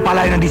sa kanya ng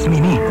palay ng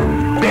Dismini?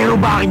 Pero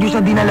bakit nyo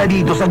siya dinala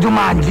dito sa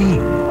Jumanji?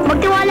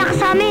 Magtiwala ka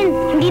sa amin.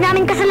 Hindi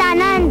namin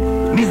kasalanan.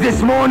 Miss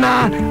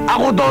Desmona,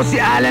 ako to si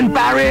Alan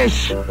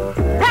Parrish.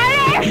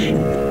 Parish!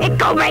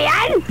 Ikaw ba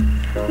yan?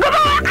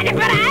 Gumawa ka ng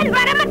paraan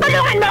para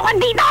matulungan mo ako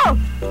dito!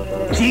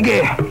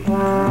 Sige,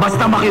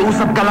 basta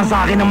makiusap ka lang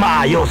sa akin ng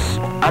maayos.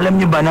 Alam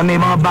niyo ba na may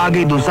mga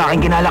bagay doon sa akin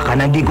kinalakan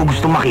na hindi ko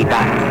gusto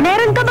makita?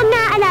 Meron ka bang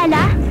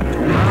naaalala?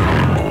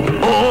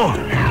 Oo,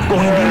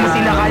 kung hindi mo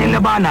sila kayang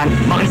labanan,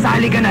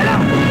 makisali ka na lang.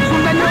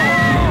 Sundan mo!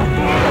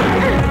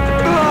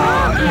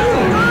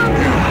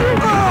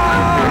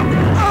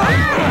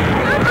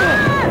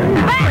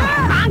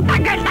 Ang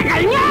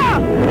tagal-tagal niyo!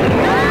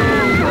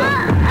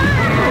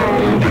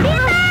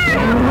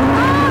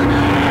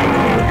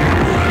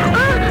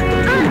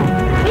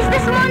 Miss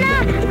Desmona!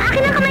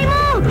 Akin ang kamay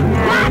mo!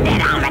 Water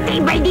ang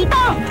matibay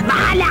dito!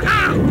 Bahala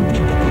ka!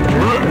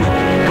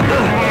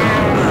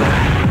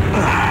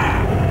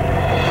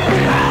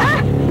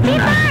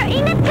 Peter!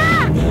 Ingat ka!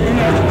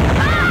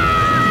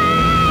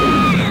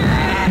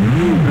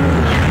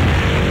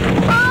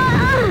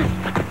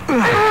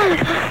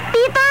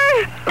 Peter!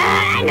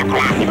 Ano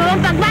klase mo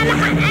ang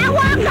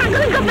pagmamakaawa?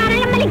 Gagawin ko para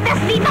lang maligtas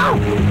dito!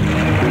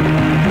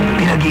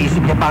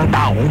 Pinag-iisip niya pa ang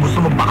tao kung gusto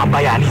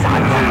magpakabayani sa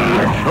kanya.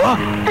 Huh?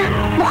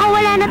 Mukhang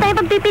wala na tayong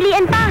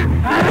pagpipilian pa.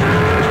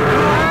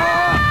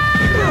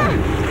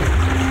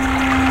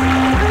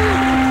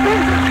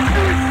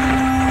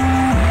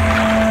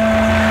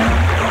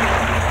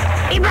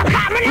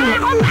 Ibaba mo na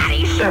ako,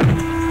 Paris!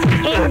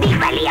 Hindi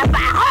baliya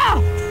pa ako!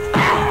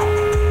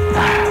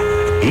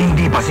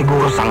 Hindi pa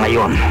siguro sa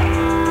ngayon.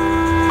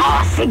 O,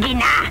 sige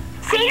na!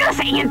 Sino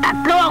sa inyong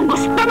tatlo ang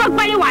gusto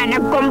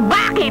magpaliwanag kung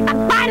bakit at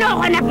paano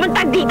ako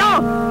napunta dito?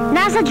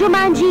 Nasa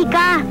Jumanji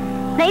ka.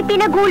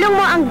 Naipinagulong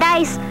mo ang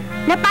dice.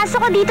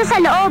 Napasok ko dito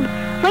sa loob.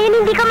 Ngayon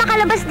hindi ka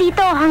makalabas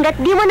dito hanggat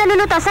di mo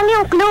nalulutas ang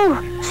iyong clue.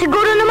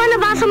 Siguro naman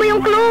nabasa mo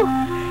yung clue.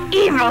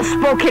 Evil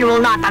spoken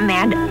will not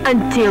amend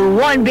until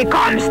one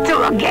becomes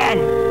two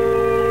again.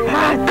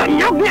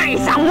 Tunog na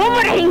isang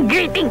mumurahing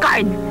greeting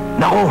card.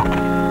 Naku,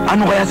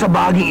 ano kaya sa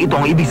baging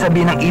itong ibig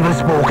sabihin ng evil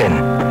spoken?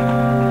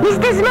 Miss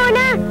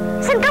Desmona,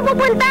 saan ka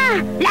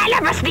pupunta?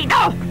 Lalabas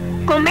dito!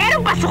 Kung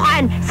merong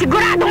pasukan,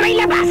 siguradong may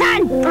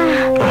labasan!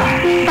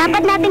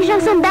 Dapat natin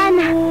siyang sundan.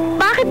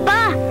 Bakit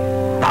ba?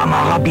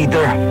 Tama ka,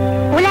 Peter.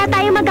 Wala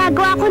tayong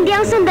magagawa kundi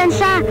ang sundan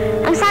siya.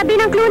 Ang sabi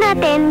ng clue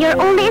natin, your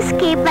only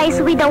escape lies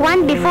with the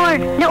one before.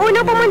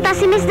 Naunang pumunta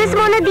si Miss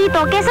Desmona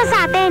dito kesa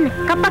sa atin.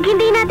 Kapag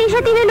hindi natin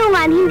siya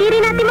tinulungan, hindi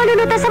rin natin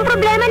malulutas ang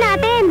problema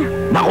natin.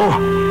 Naku,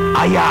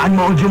 hayaan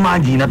mo ang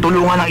Jumanji na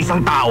tulungan ng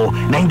isang tao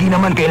na hindi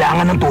naman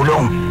kailangan ng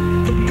tulong.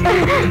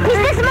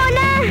 Miss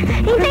Desmona!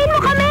 Hintayin mo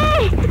kami!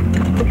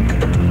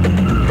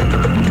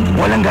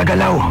 Walang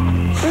gagalaw.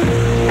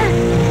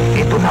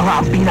 Ito na nga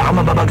ang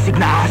pinakamababagsik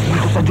na ahas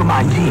dito sa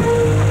Jumanji.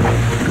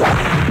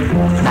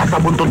 Nasa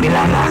buntot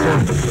nila ang lason.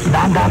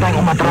 Dahan-dahan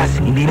tayong umatras.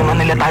 Hindi naman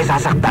nila tayo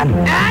sasaktan.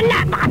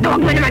 Napakatuwag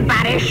mo naman,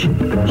 Parish.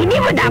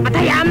 Hindi mo dapat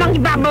hayamang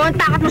ibabaw ang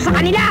takot mo sa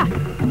kanila.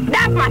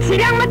 Dapat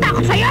silang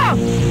matakot sa'yo.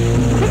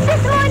 Miss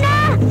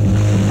Desmona!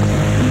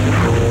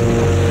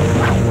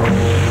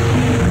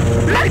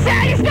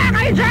 Magsalis ka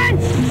kayo dyan!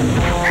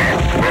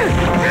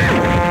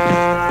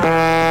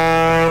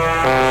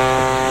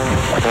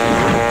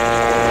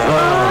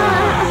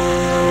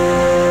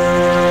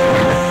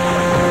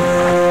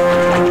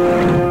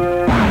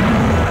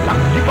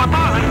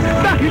 Lakipatan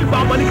dahil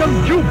babalik ang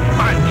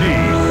Jumanji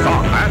sa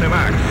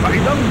Animax sa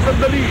ilang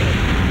sandali.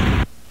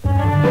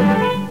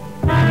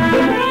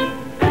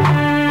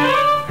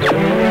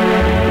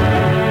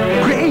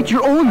 Create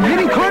your own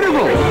mini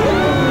carnival!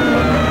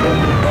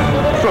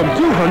 From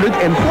 200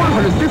 and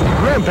 450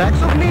 gram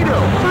packs of Nido.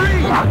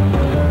 Free!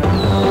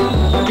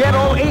 Get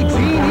all 18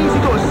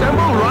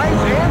 easy-to-assemble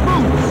rides and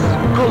booths.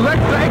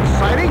 Collect the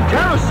exciting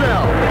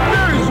carousel,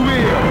 Ferris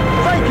wheel,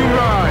 Viking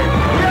ride,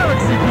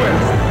 Galaxy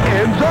Quest,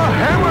 and the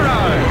Hammer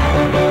Ride.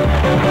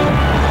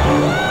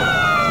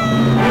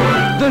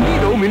 The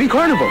Nido Mini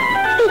Carnival.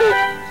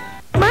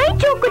 My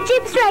choco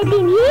chips right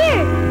in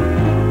here!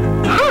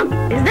 Huh,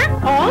 is that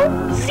all?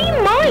 See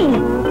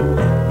mine!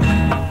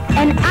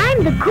 And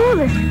I'm the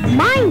coolest.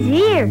 Mine's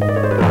here.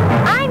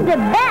 I'm the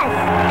best.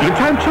 Good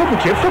time choco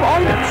chips from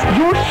Arnott's.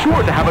 You're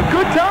sure to have a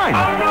good time.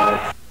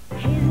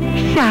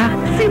 Siya,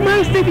 si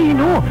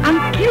Marcelino, ang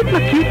cute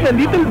na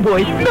little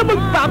boy na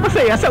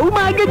magpapasaya sa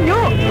umaga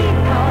nyo.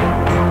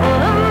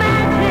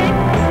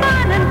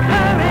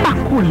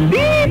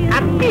 kulit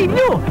at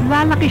pinyo.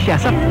 Lalaki siya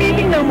sa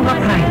piling ng mga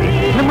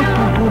private na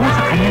magtuturo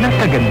sa kanya ng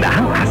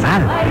kagandahang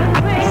asal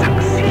at isang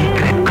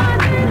secret ang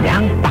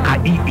kanyang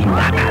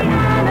pakaiingatan.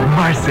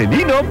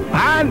 Marcelino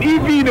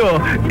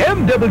Pan-Ivino,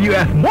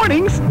 MWF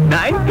Mornings,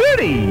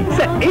 9:30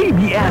 sa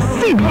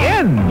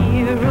ABS-CBN.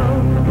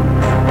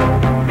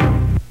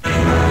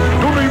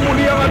 Tuloy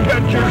muli ang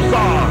adventure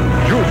sa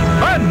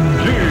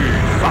Jumanji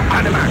sa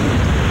Animax.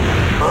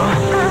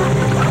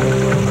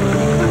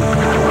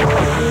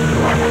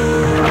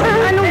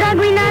 Anong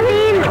gagawin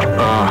natin?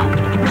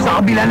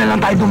 Sa kabila na lang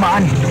tayo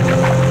dumaan.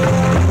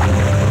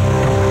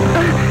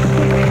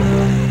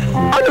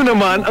 Ano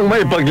naman ang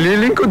may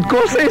paglilingkod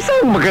ko sa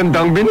isang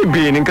magandang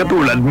binibining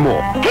katulad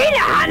mo?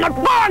 Hinahanap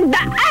ko ang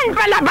daan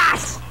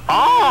palabas!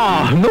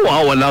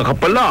 Nawawala ka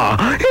pala.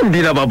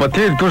 Hindi na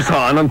babatid kung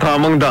saan ang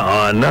tamang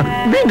daan.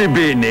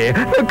 Bini-bini,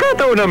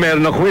 nagkataon na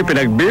meron akong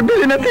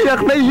ipinagbibili na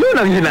tiyak na yun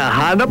ang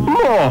hinahanap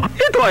mo.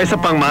 Ito ay sa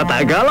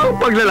pangmatagalang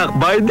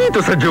paglalakbay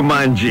dito sa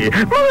Jumanji.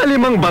 Mga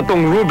 5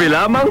 batong ruby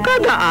lamang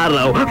kada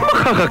araw.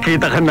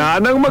 Makakakita ka na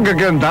ng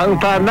magagandang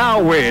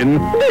tanawin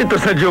dito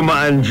sa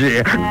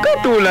Jumanji.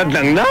 Katulad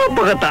ng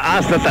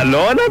napakataas na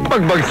talon at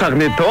pagbagsak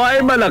nito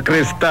ay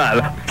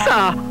malakristal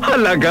sa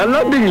halaga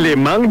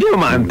 15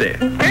 diamante.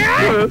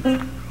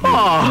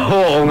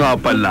 Oo nga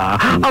pala.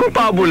 Ang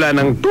pabula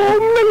ng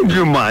Tom ng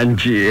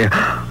Jumanji.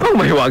 Ang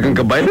mahiwagang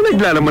gabay na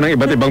naglalaman ng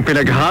iba't ibang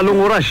pinaghalong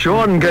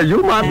orasyon,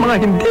 gayuma at mga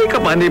hindi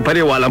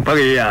kapani-paniwalang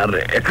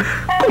pangyayari.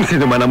 Kung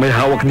sino man ang may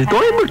hawak nito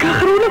ay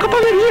magkakaroon ng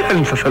kapangyarihan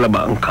sa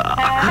salabangka.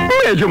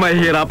 Medyo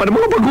mahihirapan ang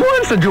mga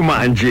baguhan sa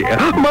Jumanji.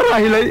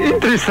 Marahil ay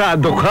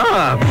interesado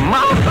ka.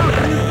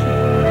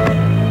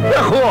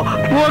 Ako,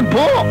 huwag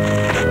po!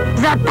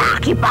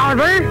 Zataki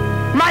powder,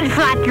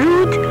 mud-flat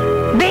root,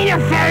 bane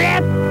of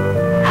ferret.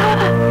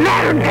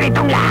 Meron ka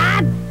nitong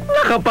lahat?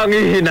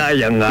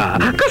 Nakapangihinayang nga.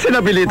 Kasi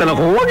napilitan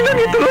ako huwag nang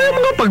ituloy ang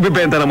mga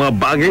pagbibenta ng mga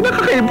bagay na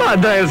kakaiba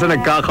dahil sa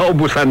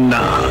nagkakaubusan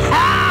na.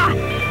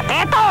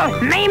 Eto,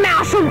 may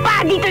mga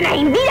sumpa dito na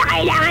hindi na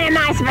kailangan ng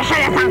mga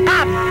espesyal na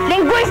sangkap.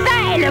 Linguista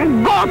e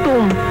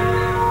langgotum.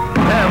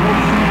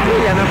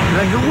 Yan ang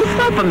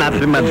nag-uusapan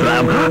natin,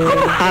 madam.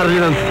 Kung hari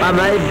ng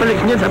sana, ibalik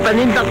niyo sa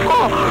paninda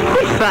ko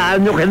kung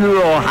saan niyo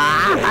kinuha.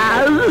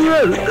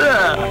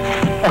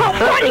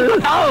 Kukunin ko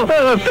to!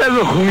 Pero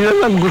kung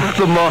yan ang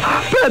gusto mo,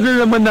 pwede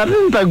naman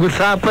natin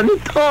pag-usapan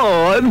ito,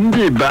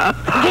 hindi ba?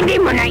 Hindi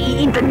mo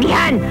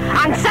naiintindihan.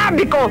 Ang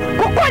sabi ko,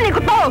 kukunin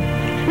ko to!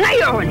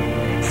 Ngayon,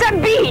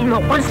 sabihin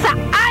mo kung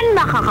saan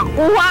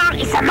makakakuha ang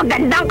isang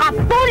magandang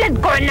katulad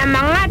ko ng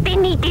mga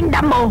tinitinda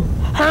mo.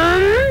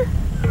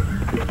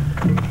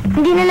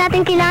 Hindi na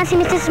natin kailangan si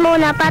Mrs.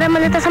 Mona para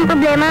malutas ang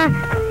problema.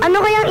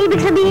 Ano kaya ang ibig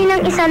sabihin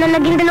ng isa na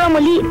naging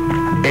dalawa muli?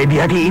 Eh di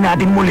hatiin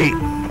natin muli.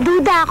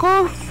 Duda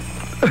ako.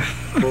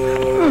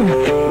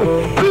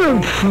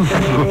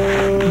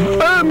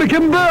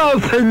 Maganda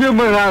sa inyo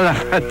mga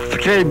lahat,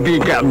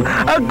 kaibigan.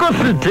 Ako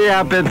si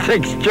Diapet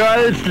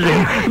Sexuality.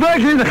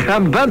 Bakit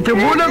nakamban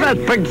tumulong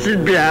at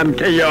pagsilbihan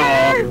kayo?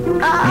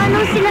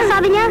 Anong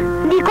sinasabi niya?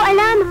 Hindi ko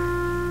alam.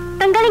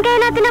 Tanggalin kaya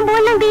natin ang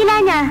buwan ng dila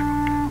niya.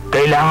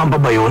 Kailangan pa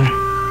ba yun?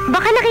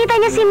 Baka nakita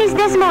niya si Miss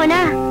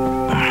Desmona.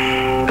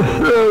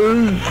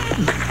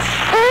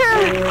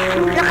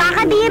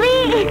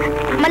 Nakakadiri.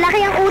 Malaki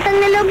ang utang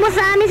na loob mo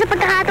sa amin sa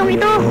pagkakataong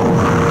ito.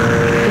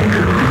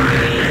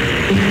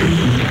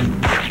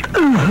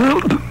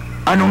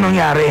 Anong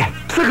nangyari?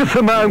 Sa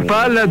kasamaang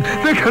palad,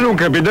 nagkaroon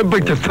kami ng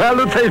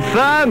pagkasalo sa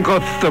isang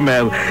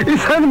customer.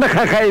 Isang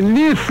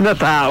nakakainis na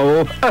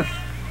tao.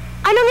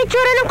 Anong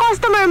itsura ng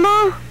customer mo?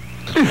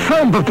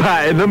 Isang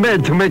babae na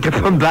medyo may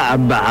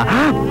katandaan na.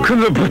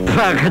 Kulubot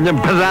sa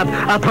kanyang balat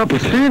at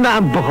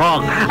mapusina ang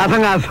buhok. At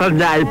ang asal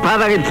niya ay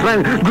parang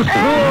isang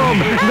gutom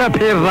na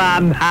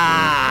piranha.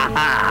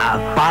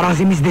 Parang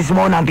si Miss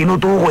Desmona ang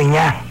tinutukoy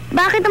niya.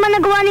 Bakit naman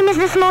nagawa ni Miss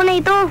Desmona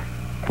ito?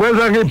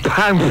 Walang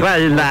ibang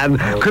dahilan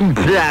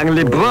kundi ang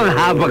librong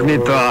hawak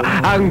nito,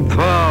 ang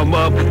Tom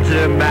of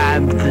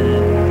Jumanji.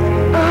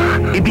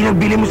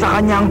 Ipinagbili mo sa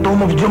kanya ang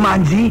Tom of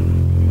Jumanji?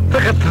 Sa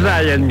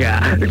katunayan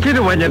nga,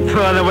 kinuha niya ito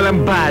na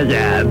walang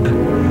bayad.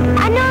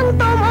 Ano ang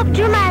Tom of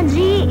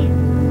Jumanji?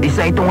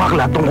 Isa itong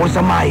aklat tungkol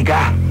sa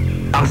mahika.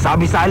 Ang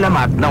sabi sa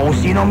alamat na kung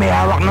sino may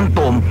hawak ng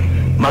Tom,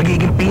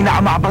 magiging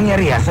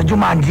pinakamakapangyarihan sa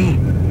Jumanji.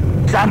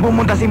 Saan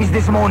pumunta si Miss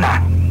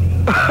Desmona?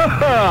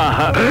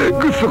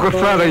 Gusto ko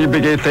sana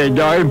ibigay sa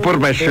inyo ang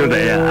impormasyon na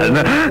yan.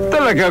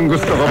 Talagang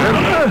gusto ko.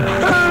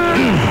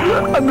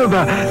 Ano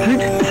ba?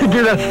 Sige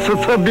na,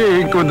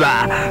 sasabihin ko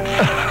na.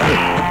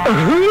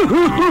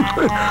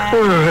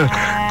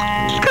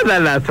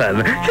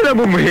 Kadalasan,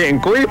 sinabumuhiin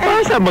ko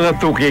ipasa mga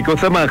tuki ko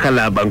sa mga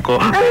kalabang ko.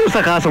 Pero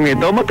sa kasong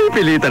ito,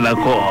 mapipilitan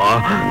ako.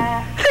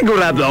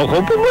 Sigurado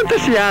ako pumunta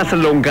siya sa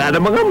longga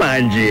ng mga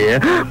manji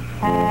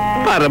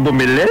para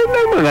bumili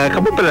ng mga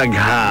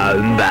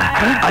kapapalaghan.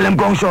 Alam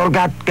ko ang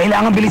shortcut.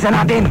 Kailangan bilisan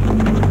natin.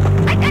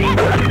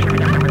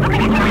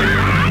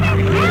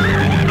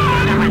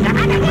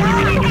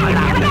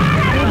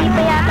 Hindi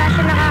pa yata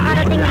siya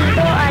nakakarating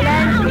dito,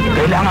 Alan.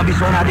 Kailangan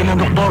abisuhan natin ng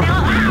doktor.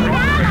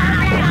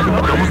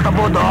 Kamusta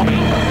po, Doc?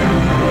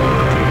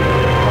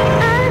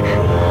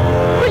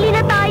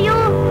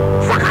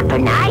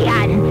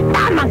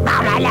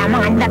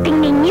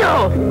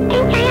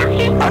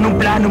 Anong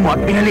plano mo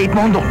at pinalate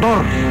mo ang doktor?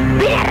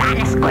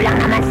 Pinaranas ko lang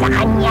naman sa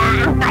kanya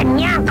ang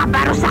kanyang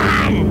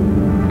kaparusahan.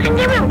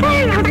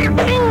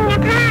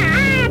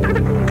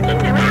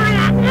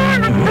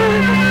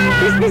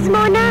 Miss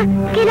Mona,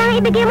 kailangan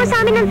ibigay mo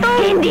sa amin ng to.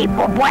 Hindi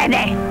po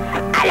pwede.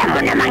 Alam mo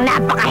namang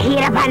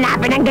napakahirap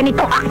hanapin ng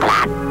ganitong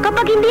aklat.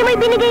 Kapag hindi mo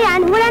ibinigay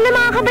yan, wala na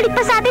makakabalik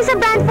pa sa atin sa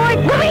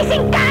Brantford.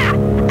 Gumising ka!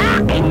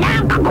 Akin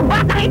na ang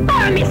kagubatang ito,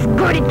 Miss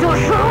Goody Two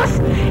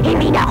Shoes.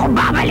 Hindi na ako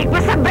babalik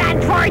pa sa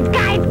Brantford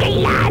kahit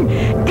kailan.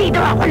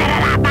 Dito ako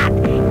nararapat.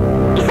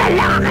 Isa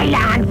lang ang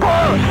kailangan ko,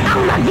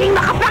 ang maging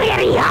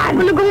makapangyarihan.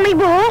 Bulugong may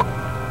buhok?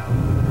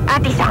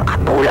 At isang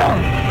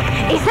katulong.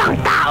 Isang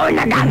tao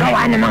na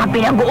gagawa ng mga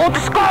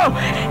pinag-uutos ko.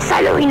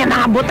 Saluhin ang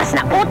mga butas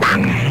na utak.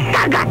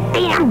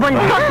 Kagatin ang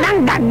buntot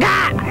ng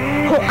daga.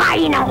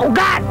 Hukayin ang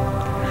ugat.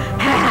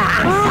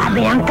 Ang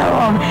sabi ng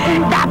Tom,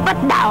 dapat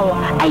daw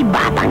ay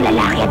batang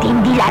lalaki at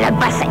hindi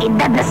lalagpas sa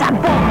edad na 10.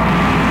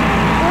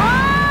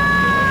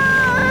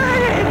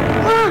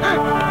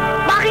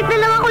 Bakit na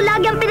lang ako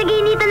lagi ang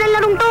pinag-iinitan ng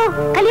larong to?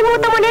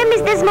 Kalimutan mo na yan,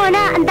 Miss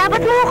Desmona. Ang dapat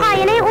mo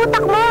hukayin na yung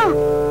utak mo.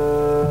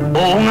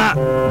 Oo nga,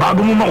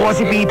 bago mo makuha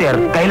si Peter,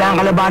 kailangan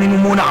kalabanin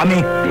mo muna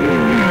kami.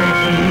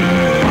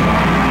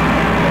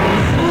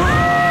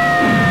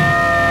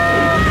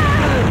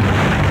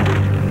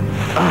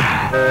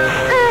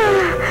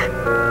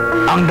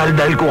 Ang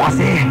daldal ko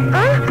kasi.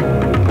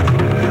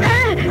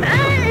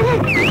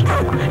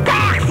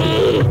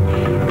 Taxi!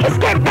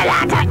 Escape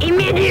Talata,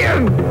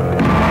 immediate!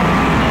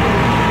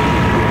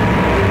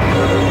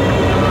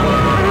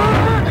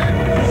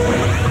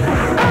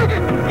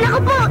 Naku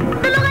po!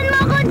 Tulungan mo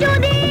ako,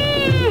 Judy!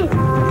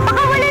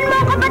 Pakawalan mo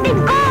ang kapatid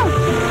ko!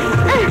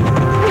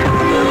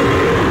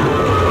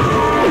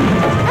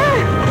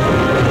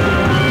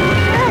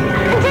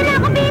 Andiyan na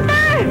ako,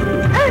 Peter!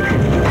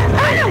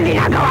 Anong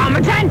ginagawa mo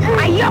dyan?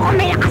 Ayoko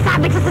may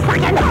nakasabit sa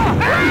sasakyan ko!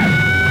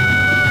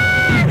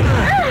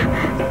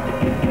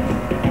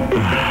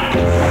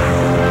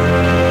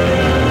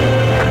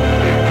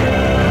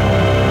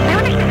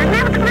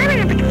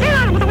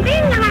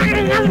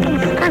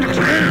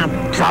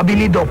 Sabi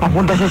ni Doc,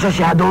 papunta siya sa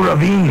Shadow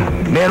Ravine.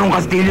 Merong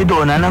kastilyo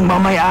doon na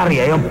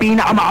nagmamay-ari ay yung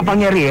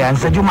pinakamakapangyarihan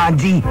sa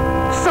Jumanji.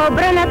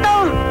 Sobra na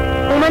to!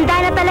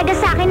 Umanda na talaga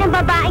sa akin ang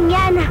babaeng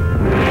yan.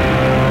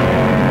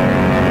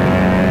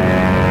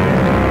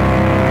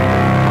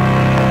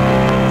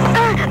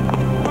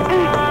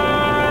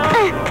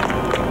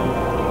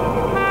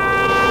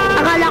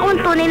 Akala ko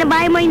ang tunay na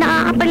bahay mo ay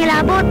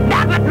nakakapangilabot.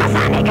 Dapat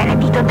masanay ka na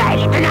dito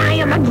dahil ito na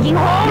ngayon magiging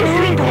home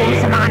sweet home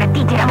sa mga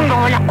natitirang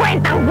mga na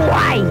kwentang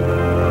buhay.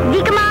 Di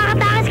ka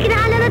makakatakas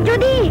kinaalan na,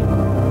 Judy.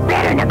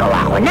 Pero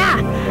nagawa ko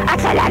na. At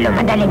sa lalo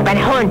madaling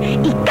panahon,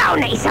 ikaw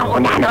na isang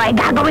unano ay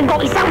gagawin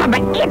kong isang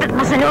mabait at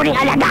masunuring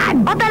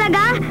alagad. O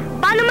talaga?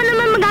 Paano mo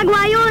naman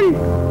magagawa yun?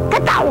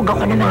 Tatawag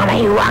ako ng mga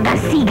mahiwagang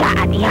siga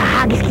at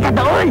ihahagis kita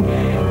doon.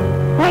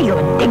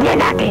 Ngayon,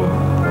 tignan natin.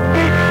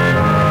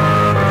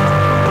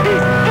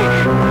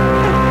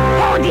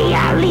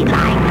 Podia, lead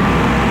line.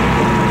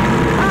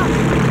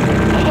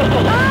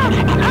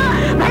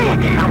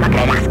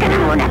 Mag-relax ka na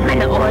muna at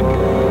manood.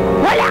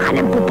 Wala ka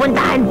nang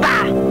pupuntahan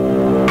pa.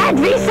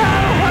 Adviso!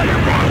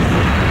 Hologram!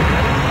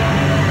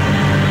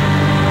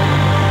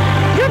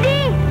 Judy!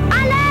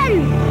 Alan!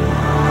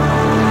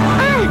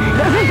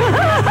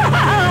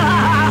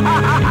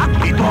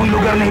 Ito ang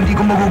lugar na hindi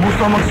ko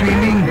magugusto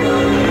mag-swimming.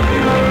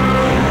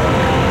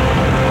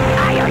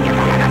 Ayaw niyo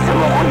talaga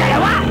sumukong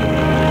dalawa!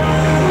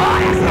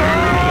 Oras na!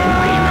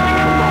 May mga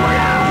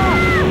nanggugulaw!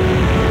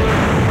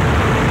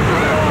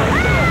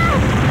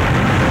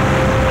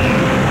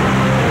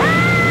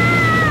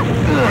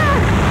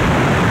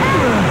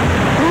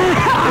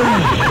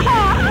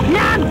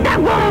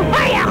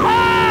 Nagtagumpay ako!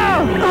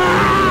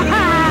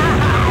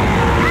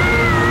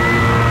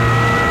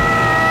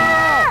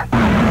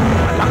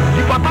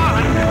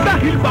 Laksipatan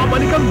dahil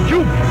babalik ang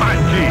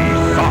Jumanji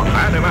sa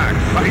Animax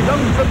sa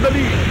isang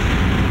sandali.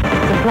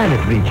 Sa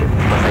Planet Region,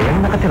 masayang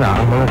nakatira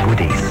ang mga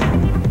goodies.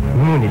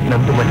 Ngunit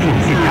nang dumating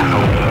si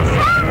Tao,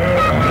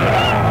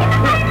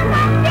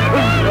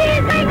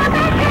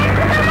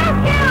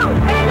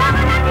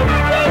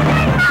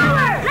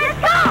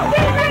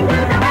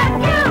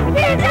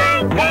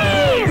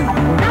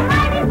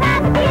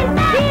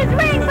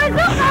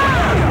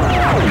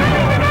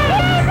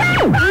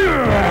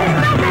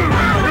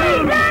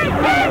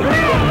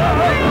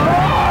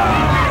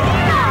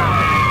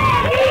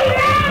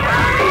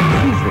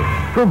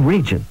 from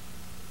Region.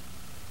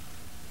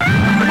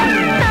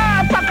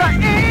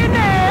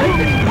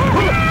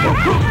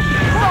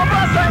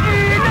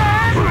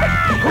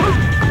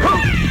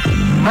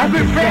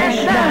 Mag-refresh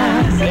na!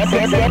 Sip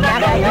na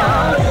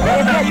kayo!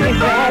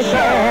 Refresh!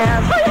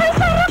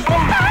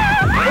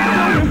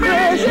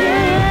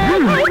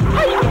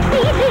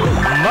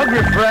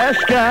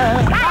 Mag-refresh ka!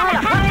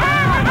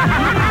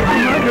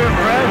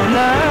 Mag-refresh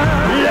na!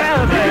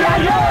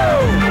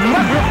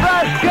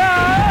 Mag-refresh ka!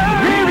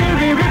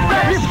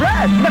 Refresh!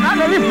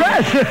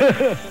 Nakaka-refresh!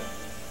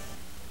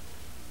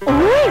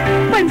 Uy!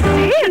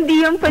 Pansit! Hindi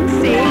yung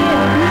pansit.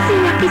 Si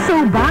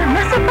yakisoba.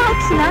 Nasa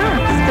pouch na.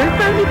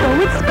 Stir-fry ito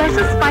with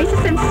special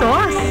spices and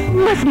sauce.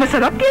 Mas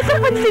masarap kaysa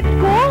pansit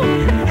ko.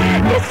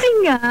 Kasi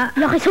nga...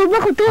 Yakisoba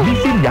ko to.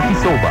 Bisin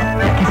Yakisoba.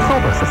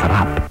 Yakisoba sa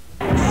sarap.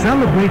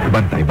 Celebrate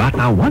Bantay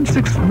Bata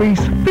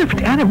 163's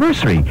 5th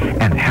anniversary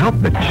and help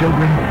the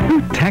children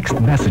through text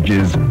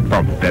messages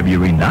from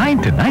February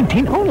 9 to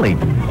 19 only.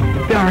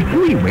 There are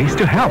 3 ways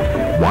to help.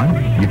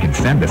 1, you can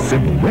send a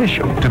simple wish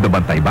to the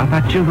Bantay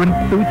Bata children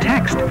through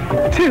text.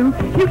 2,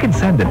 you can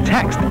send a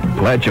text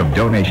pledge of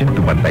donation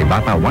to Bantay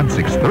Bata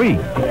 163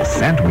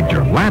 sent with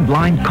your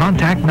landline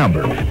contact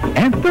number.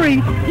 And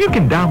 3, you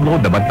can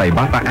download the Bantay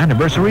Bata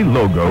anniversary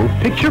logo,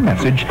 picture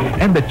message,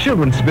 and the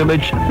Children's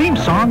Village theme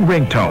song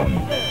ringtone.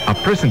 A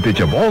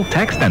percentage of all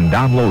text and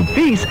download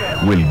fees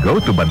will go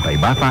to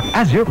Bantay Bata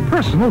as your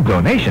personal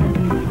donation.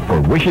 For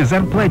wishes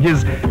and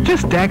pledges,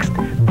 just text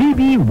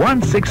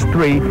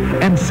BB163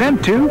 and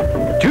send to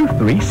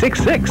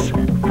 2366.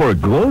 For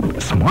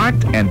Globe, Smart,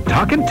 and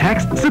Talk and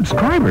Text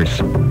subscribers.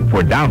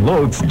 For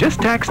downloads,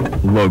 just text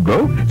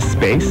logo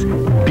space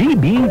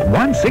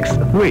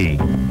BB163.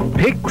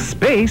 Pick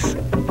space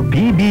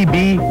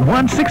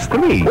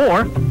BBB163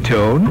 or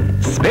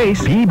tone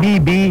space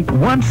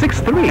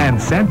BBB163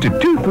 and send to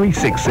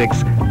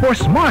 2366 for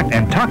Smart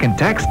and Talk and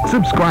Text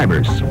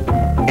subscribers.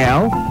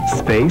 L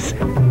space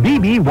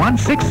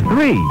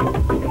BB163.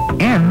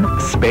 N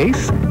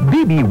space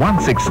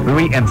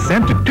BB163 and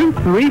send to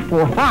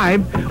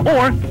 2345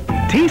 or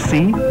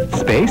TC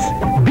space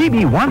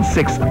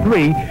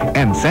BB163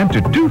 and send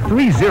to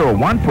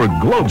 2301 for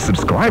Globe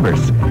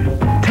subscribers.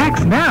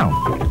 Text now.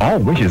 All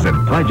wishes and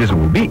pledges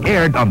will be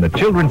aired on the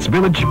Children's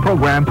Village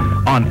program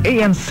on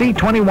ANC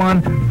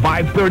 21,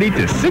 5:30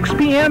 to 6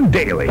 p.m.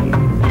 daily.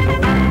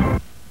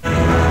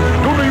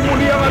 Tuloy mo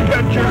niya ang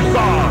adventure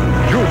sa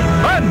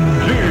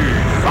Jumanji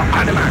sa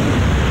Animax.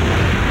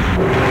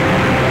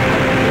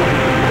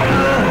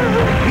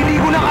 Hindi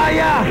ko na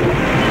kaya!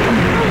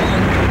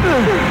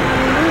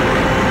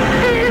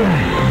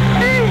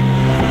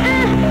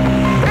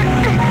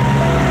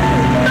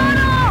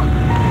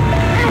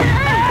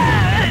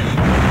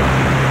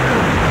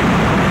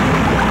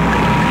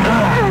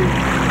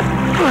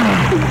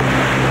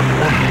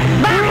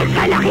 Bakit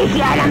ka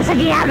nakikialam sa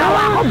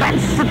ginagawa ko,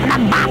 bansot na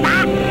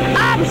bata?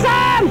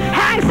 Absam!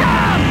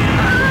 Handsome!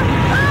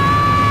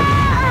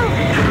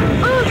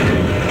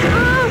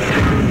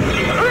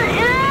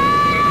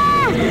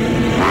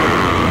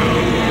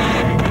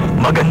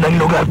 Magandang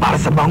lugar para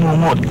sa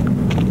bangungot.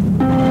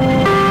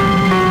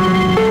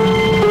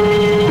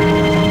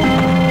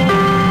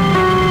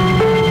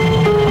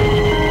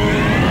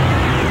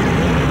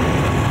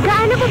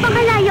 Gaano pa bang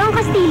kalayo ang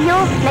kastilyo?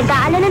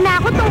 Nag-aalala na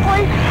ako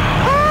tungkol...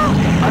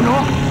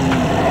 Ano?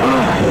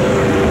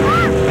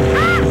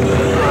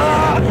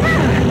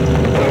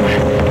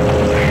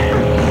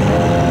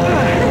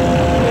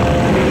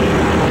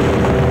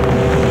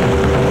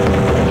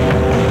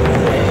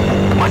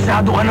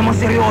 Masyado ka namang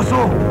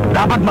seryoso.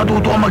 Dapat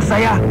matuto kang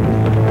magsaya.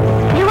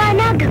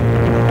 Liwanag!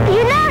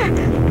 Yun na!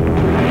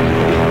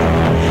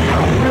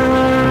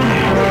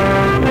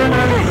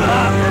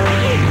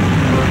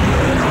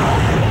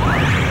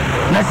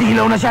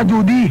 Nasilaw na siya,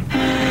 Judy.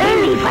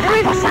 Hindi pa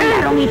tapos ang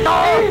larong ito.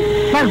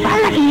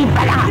 Nagpapainit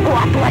pa lang ako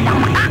at walang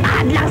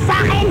makakahadlang sa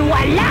akin.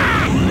 Wala!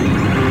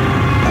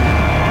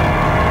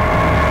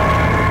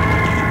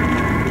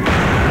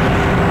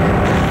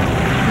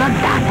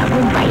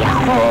 Magtatagumpay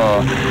ako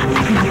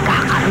at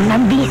magkakaroon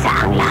ng bisa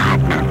ang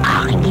lahat ng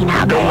aking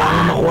ginagawa.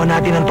 Kailangan makuha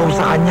natin ang tom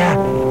sa kanya.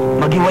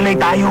 Maghiwalay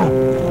tayo.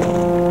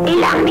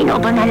 Ilang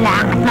minuto na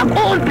lang at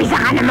mag-uumpisa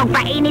ka na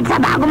magpainit sa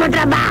bago mong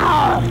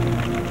trabaho.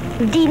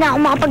 Hindi na ako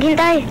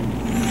makapaghintay.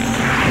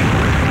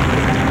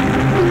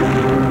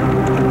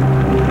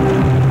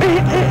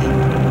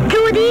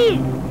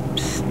 Judy!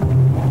 Psst!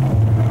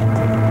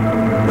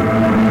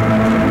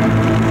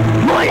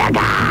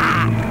 Bulaga!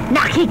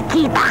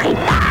 Nakikita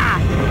kita!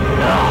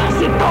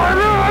 Si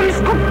Torums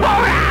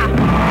Kupora!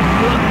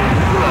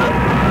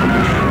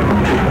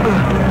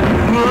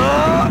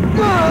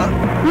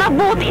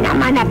 Mabuti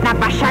naman at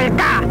napasyal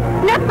ka.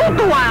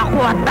 Natutuwa ako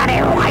at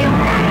pareho kayong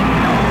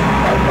narito.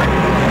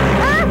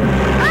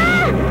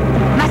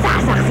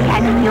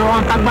 Masasaksihan ninyo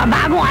ang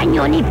pagbabagong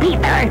anyo ni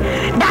Peter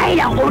dahil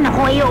ang una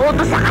kong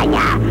iuutos sa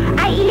kanya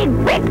ay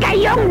iligpit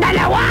kayong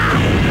dalawa.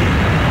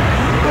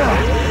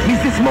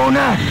 Mrs.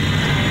 Mona,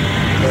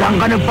 saan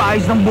ka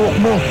nagpaayos ng buhok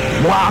mo?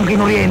 Mukha kang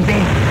kinuryente.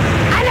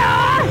 Ano?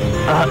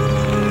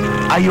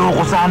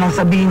 Ayoko sanang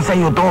sabihin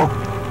sa'yo to.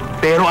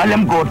 Pero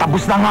alam ko,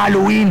 tapos na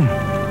Halloween.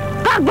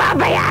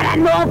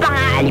 Pagbabayaran mo ang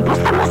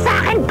pang-aalipusta mo sa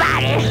akin,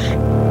 Parish!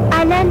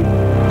 Alan,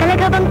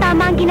 talaga bang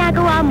tama ang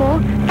ginagawa mo?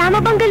 Tama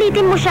bang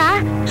galitin mo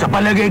siya? Sa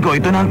palagay ko,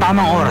 ito na ang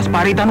tamang oras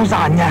para itanong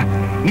sa kanya.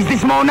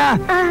 Mrs.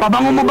 Mona,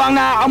 pabango mo ba ang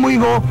nakakamoy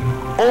ko?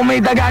 O may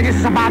dagage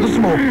sa sapatos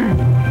mo?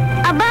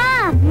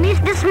 Aba, Miss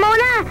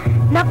Desmona,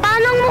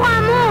 napano ang mukha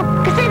mo?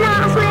 Kasi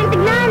nakakasulang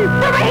tignan.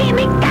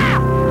 Tumahimik ka!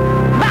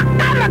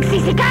 Baka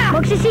magsisi ka!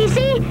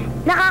 Magsisisi?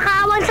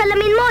 Nakakaawang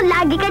salamin mo.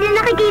 Lagi ka niya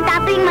nakikita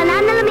tuwing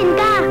mananalamin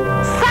ka.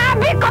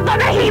 Sabi ko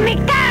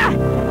tumahimik ka!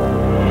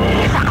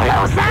 Isa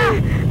close ha!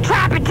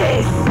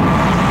 Trapitis!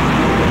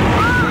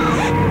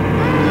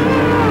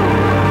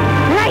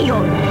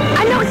 Ngayon,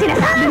 anong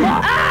sinasabi mo?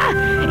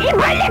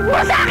 Ibalik mo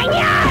sa akin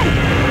yan!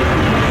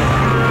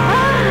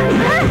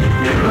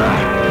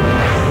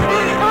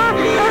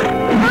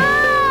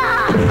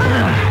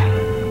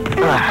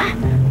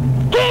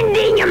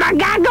 Hindi niyo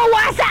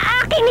magagawa sa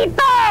akin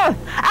ito!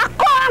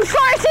 Ako ang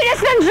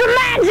sorceress ng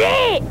Jumanji!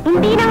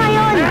 Hindi na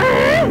ngayon.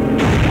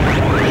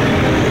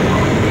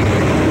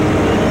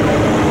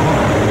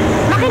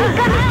 Makinig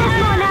ka, Miss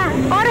Desmona.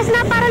 Oras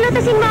na para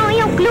lutasin mo ang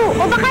iyong clue.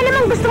 O baka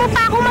naman gusto mo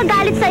pa akong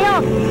magalit sa'yo.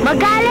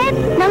 Magalit,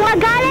 nang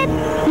magalit,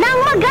 nang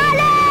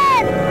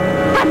magalit!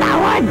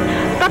 Patawad!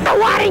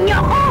 Patawarin niyo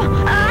ako!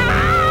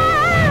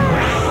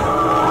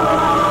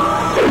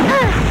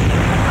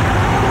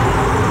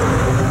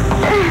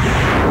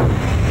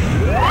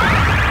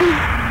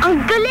 Ang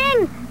galing!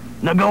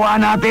 Nagawa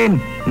natin!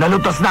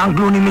 Nalutas na ang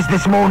clue ni Miss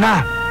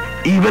Desmona.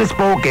 Evil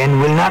spoken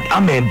will not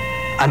amend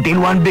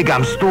until one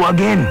becomes two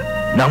again.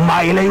 Nang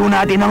mailayo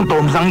natin ng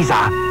tombs ang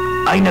isa,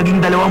 ay naging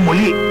dalawang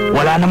muli.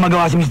 Wala nang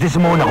magawa si Miss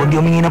Desmona kundi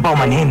humingi na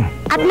paumanhin.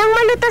 At nang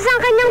malutas ang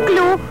kanyang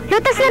clue,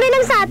 lutas na rin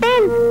ang sa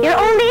atin. Your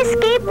only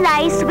escape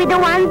lies with the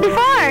one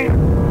before.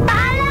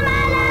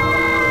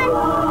 Paalamalan!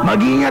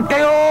 Mag-iingat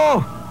kayo!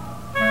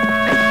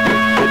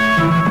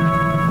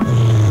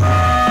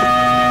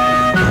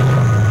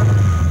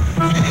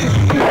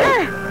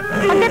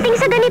 Pagdating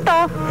sa ganito,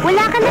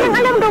 wala ka na lang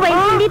alam gawin,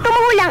 hindi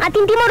tumuhulang at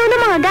hindi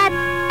marunong mangagat.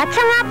 At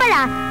siya nga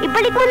pala,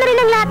 ibalik mo na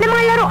rin ang lahat ng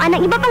mga laruan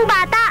ng iba pang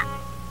bata.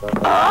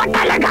 Oh,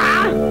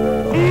 talaga?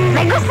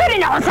 May gusto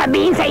rin akong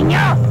sabihin sa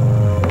inyo.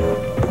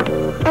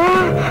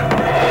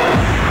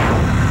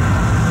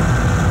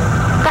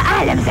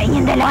 Paalam sa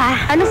inyong dalawa.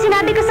 Ano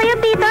sinabi ko sa'yo,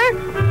 Peter?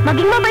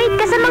 Maging mabait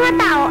ka sa mga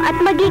tao at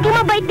magiging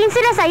mabait din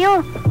sila sa'yo.